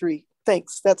 2023.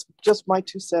 Thanks. That's just my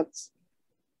 2 cents.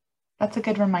 That's a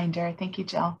good reminder. Thank you,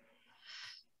 Jill.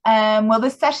 Will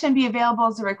this session be available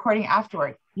as a recording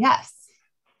afterward? Yes,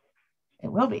 it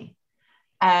will be.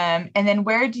 And then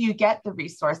where do you get the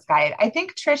resource guide? I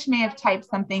think Trish may have typed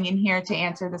something in here to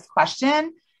answer this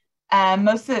question.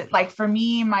 Most of it, like for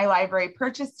me, my library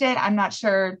purchased it. I'm not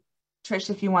sure, Trish,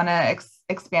 if you want to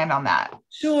expand on that.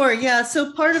 Sure, yeah.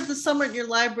 So part of the Summer at Your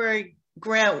Library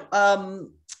grant,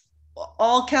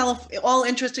 all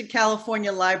interested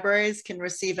California libraries can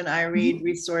receive an iREAD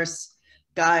resource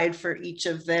guide for each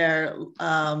of their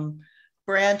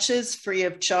branches free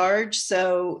of charge.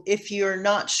 So if you're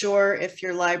not sure if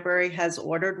your library has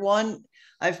ordered one,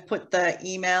 I've put the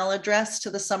email address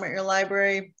to the Summer at Your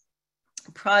Library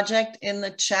project in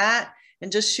the chat,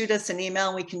 and just shoot us an email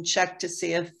and we can check to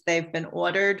see if they've been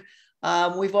ordered.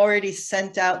 We've already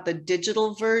sent out the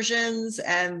digital versions,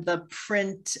 and the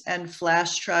print and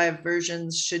flash drive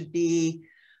versions should be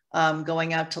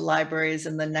going out to libraries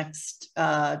in the next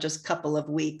just couple of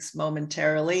weeks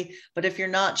momentarily. But if you're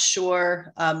not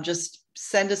sure, just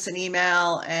send us an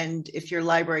email, and if your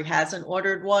library hasn't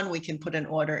ordered one, we can put an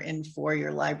order in for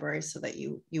your library so that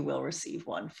you will receive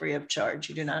one free of charge.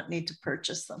 You do not need to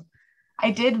purchase them.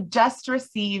 I did just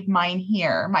receive mine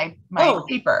here, my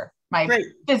paper, my great.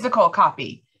 Physical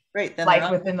copy, great. Then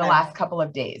like within the last couple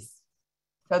of days.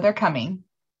 So they're coming.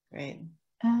 Great.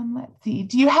 Let's see.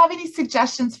 Do you have any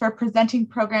suggestions for presenting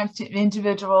programs to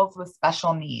individuals with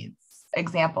special needs?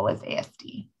 Example is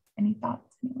ASD. Any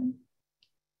thoughts? Anyone?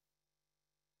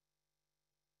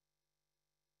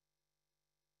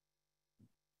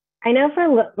 I know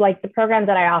for like the programs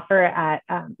that I offer at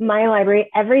my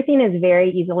library, everything is very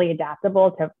easily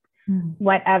adaptable to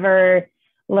whatever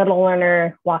little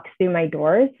learner walks through my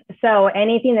doors. So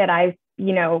anything that I've,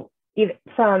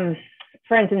 from,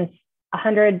 for instance,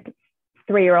 100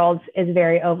 3-year-olds is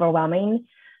very overwhelming,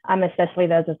 especially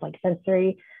those with like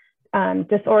sensory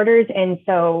disorders. And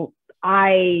so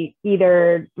I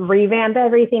either revamp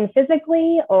everything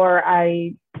physically or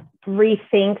I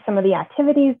rethink some of the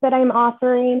activities that I'm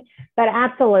offering. But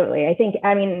absolutely, I think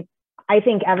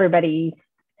everybody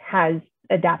has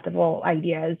adaptable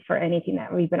ideas for anything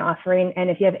that we've been offering. And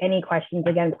if you have any questions,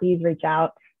 again, please reach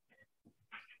out.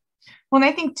 Well, and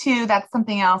I think too, that's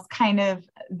something else kind of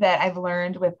that I've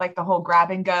learned with like the whole grab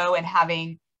and go and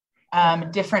having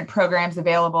different programs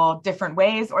available different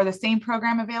ways, or the same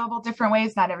program available different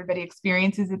ways. Not everybody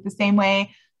experiences it the same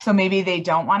way. So maybe they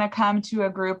don't want to come to a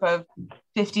group of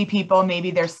 50 people.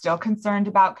 Maybe they're still concerned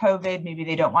about COVID. Maybe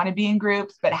they don't want to be in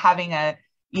groups, but having a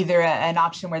either an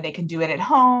option where they can do it at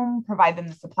home, provide them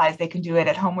the supplies, they can do it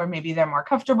at home where maybe they're more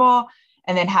comfortable,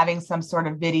 and then having some sort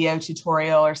of video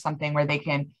tutorial or something where they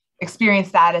can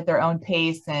experience that at their own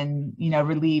pace and, you know,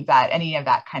 relieve that, any of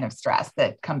that kind of stress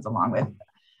that comes along with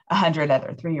 100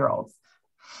 other 3-year-olds.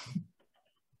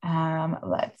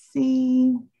 Let's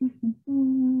see.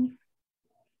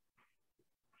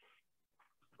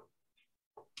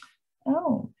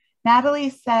 Oh, Natalie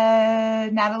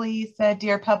said,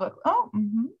 dear public,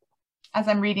 as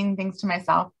I'm reading things to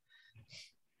myself.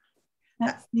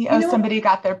 Let's see. Oh, somebody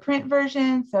got their print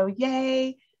version, so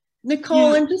yay.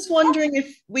 Nicole, I'm just wondering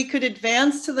if we could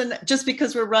advance to the, just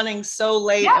because we're running so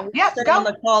late and we're staying on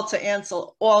the call to answer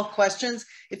all questions.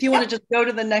 If you want to just go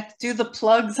to the next, do the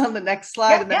plugs on the next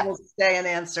slide, and then we'll stay and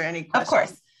answer any questions. Of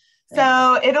course.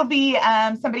 So it'll be,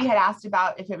 somebody had asked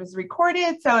about if it was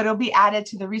recorded, so it'll be added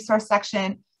to the resource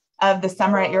section of the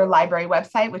Summer at Your Library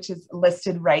website, which is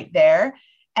listed right there.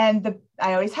 And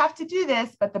I always have to do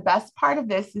this, but the best part of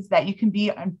this is that you can be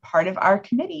a part of our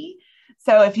committee.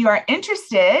 So if you are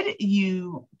interested,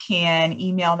 you can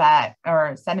email that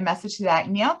or send a message to that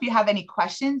email. If you have any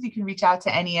questions, you can reach out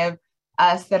to any of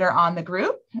us that are on the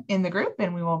group,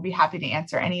 and we will be happy to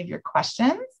answer any of your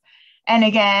questions. And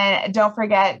again, don't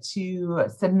forget to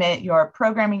submit your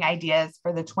programming ideas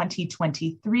for the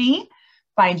 2023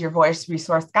 Find Your Voice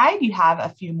resource guide. You have a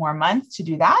few more months to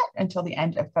do that until the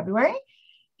end of February.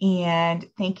 And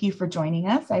thank you for joining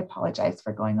us. I apologize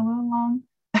for going a little long.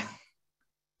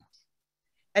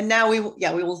 And now we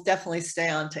will definitely stay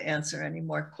on to answer any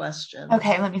more questions.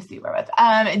 Okay, let me see where was.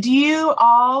 Do you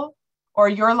all or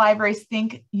your libraries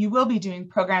think you will be doing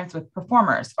programs with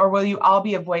performers, or will you all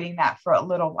be avoiding that for a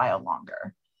little while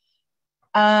longer?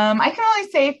 I can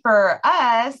only say for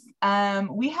us,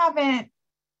 we haven't,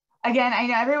 again, I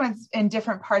know everyone's in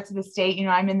different parts of the state. You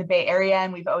know, I'm in the Bay Area,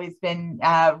 and we've always been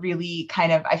really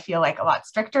kind of, I feel like, a lot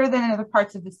stricter than in other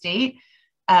parts of the state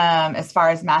as far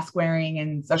as mask wearing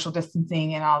and social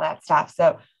distancing and all that stuff.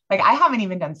 So like, I haven't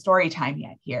even done story time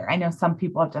yet here. I know some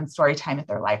people have done story time at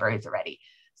their libraries already.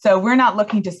 So we're not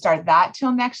looking to start that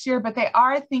till next year, but they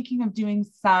are thinking of doing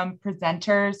some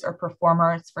presenters or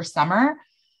performers for summer.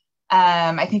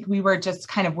 I think we were just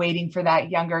kind of waiting for that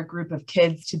younger group of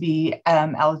kids to be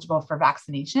eligible for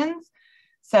vaccinations.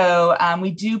 So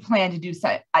we do plan to do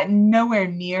nowhere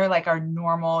near like our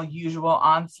normal, usual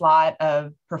onslaught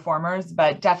of performers,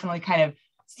 but definitely kind of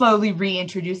slowly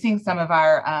reintroducing some of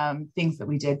our things that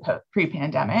we did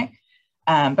pre-pandemic.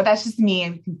 But that's just me,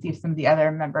 and we can see if some of the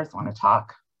other members want to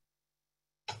talk.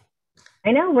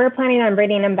 I know we're planning on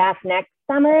bringing them back next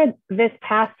summer. This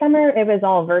past summer, it was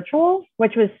all virtual,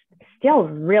 which was still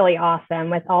really awesome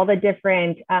with all the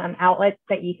different outlets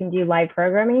that you can do live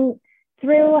programming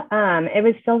through. It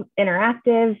was still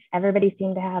interactive. Everybody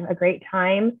seemed to have a great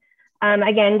time.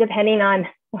 Again, depending on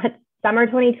what summer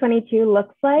 2022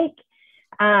 looks like,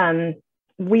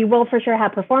 we will for sure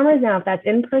have performers. Now, if that's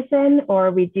in person or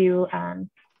we do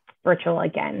virtual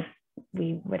again,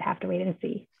 we would have to wait and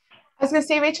see. I was going to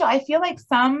say, Rachel, I feel like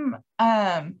some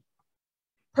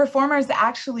performers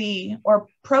actually, or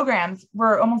programs,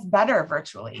 were almost better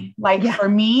virtually. Like for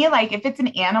me, like if it's an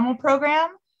animal program,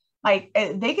 like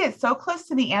they get so close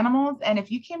to the animals. And if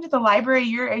you came to the library,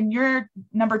 you're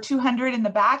number 200 in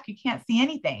the back, you can't see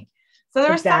anything. So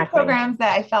there were some programs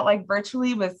that I felt like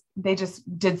virtually they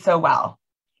just did so well.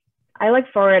 I look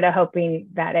forward to hoping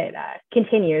that it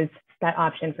continues, that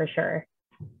option for sure.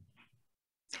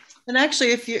 And actually,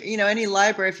 if any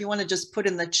library, if you want to just put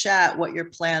in the chat what your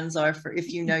plans are for,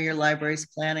 if you know your library's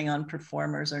planning on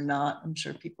performers or not, I'm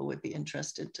sure people would be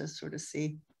interested to sort of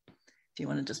see. If you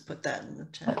want to just put that in the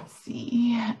chat. Let's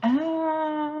see.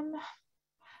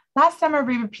 Last summer,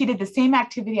 we repeated the same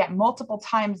activity at multiple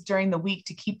times during the week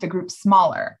to keep the group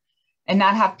smaller and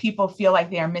not have people feel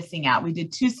like they are missing out. We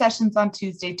did 2 sessions on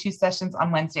Tuesday, 2 sessions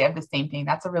on Wednesday of the same thing.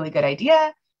 That's a really good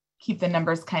idea. Keep the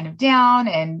numbers kind of down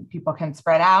and people can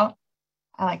spread out.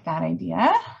 I like that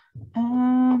idea.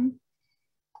 I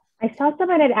saw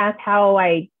someone had asked how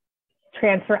I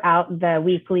transfer out the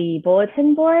weekly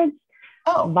bulletin boards.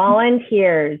 Oh,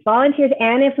 volunteers.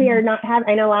 And if we are not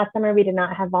I know last summer we did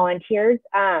not have volunteers.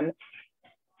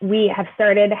 We have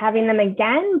started having them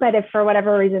again, but if for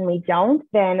whatever reason we don't,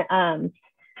 then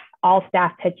all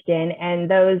staff pitched in,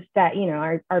 and those that,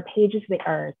 our pages,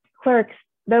 our clerks,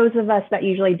 those of us that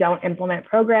usually don't implement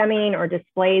programming or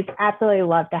displays, absolutely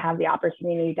love to have the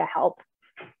opportunity to help.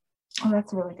 Oh,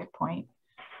 that's a really good point.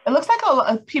 It looks like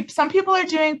some people are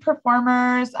doing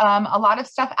performers, a lot of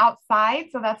stuff outside.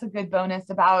 So that's a good bonus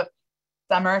about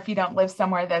summer. If you don't live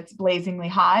somewhere that's blazingly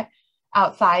hot,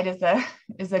 outside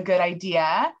is a good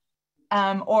idea.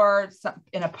 or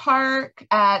in a park.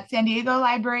 At San Diego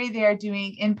Library, they are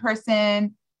doing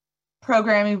in-person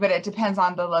programming, but it depends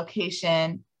on the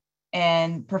location.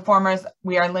 And performers,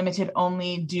 we are limited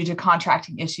only due to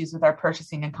contracting issues with our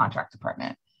purchasing and contract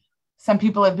department. Some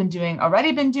people have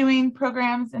already been doing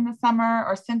programs in the summer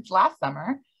or since last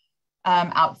summer.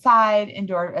 Outside,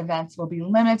 indoor events will be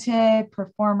limited,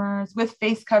 performers with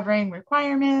face covering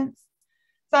requirements.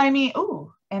 So I mean,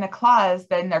 and a clause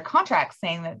in their contract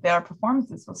saying that their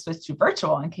performances will switch to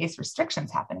virtual in case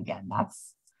restrictions happen again.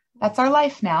 That's our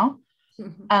life now.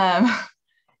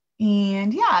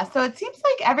 And yeah, so it seems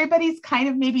like everybody's kind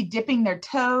of maybe dipping their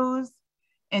toes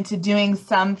into doing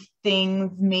some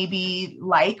things maybe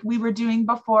like we were doing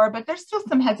before, but there's still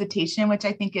some hesitation, which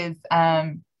I think is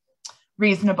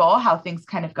reasonable, how things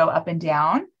kind of go up and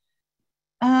down.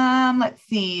 Let's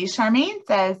see, Charmaine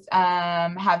says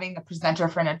having a presenter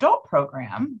for an adult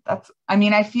program.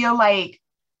 I feel like,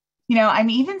 I'm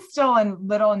even still a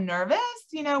little nervous,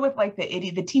 with like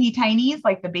the teeny tinies,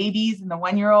 like the babies and the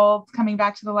 1-year-olds coming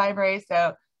back to the library.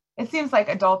 So it seems like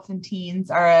adults and teens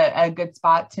are a good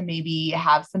spot to maybe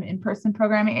have some in-person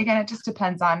programming. Again, it just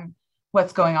depends on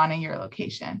what's going on in your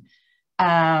location.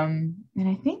 And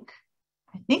I think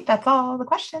that's all the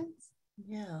questions.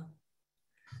 Yeah.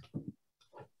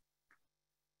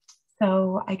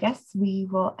 So I guess we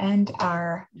will end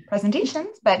our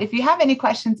presentations, but if you have any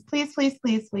questions, please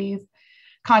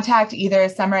contact either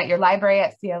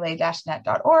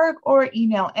summer@yourlibrary@cla-net.org or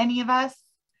email any of us.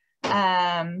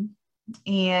 And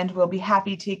we'll be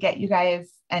happy to get you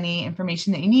guys any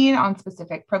information that you need on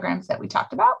specific programs that we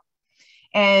talked about.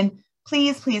 And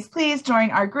please join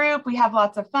our group. We have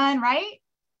lots of fun, right?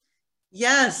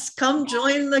 Yes, come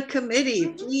join the committee,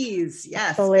 please.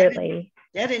 Yes, absolutely.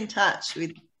 Get in touch.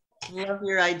 We'd love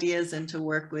your ideas and to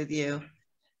work with you.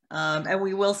 And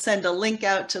we will send a link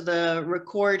out to the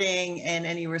recording and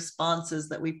any responses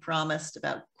that we promised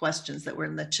about questions that were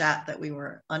in the chat that we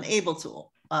were unable to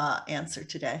answer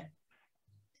today.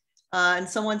 And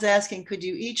someone's asking, could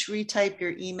you each retype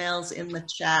your emails in the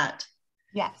chat?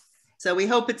 Yes. So we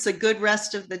hope it's a good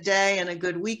rest of the day and a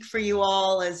good week for you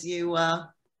all as you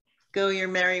go your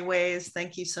merry ways.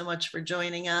 Thank you so much for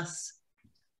joining us.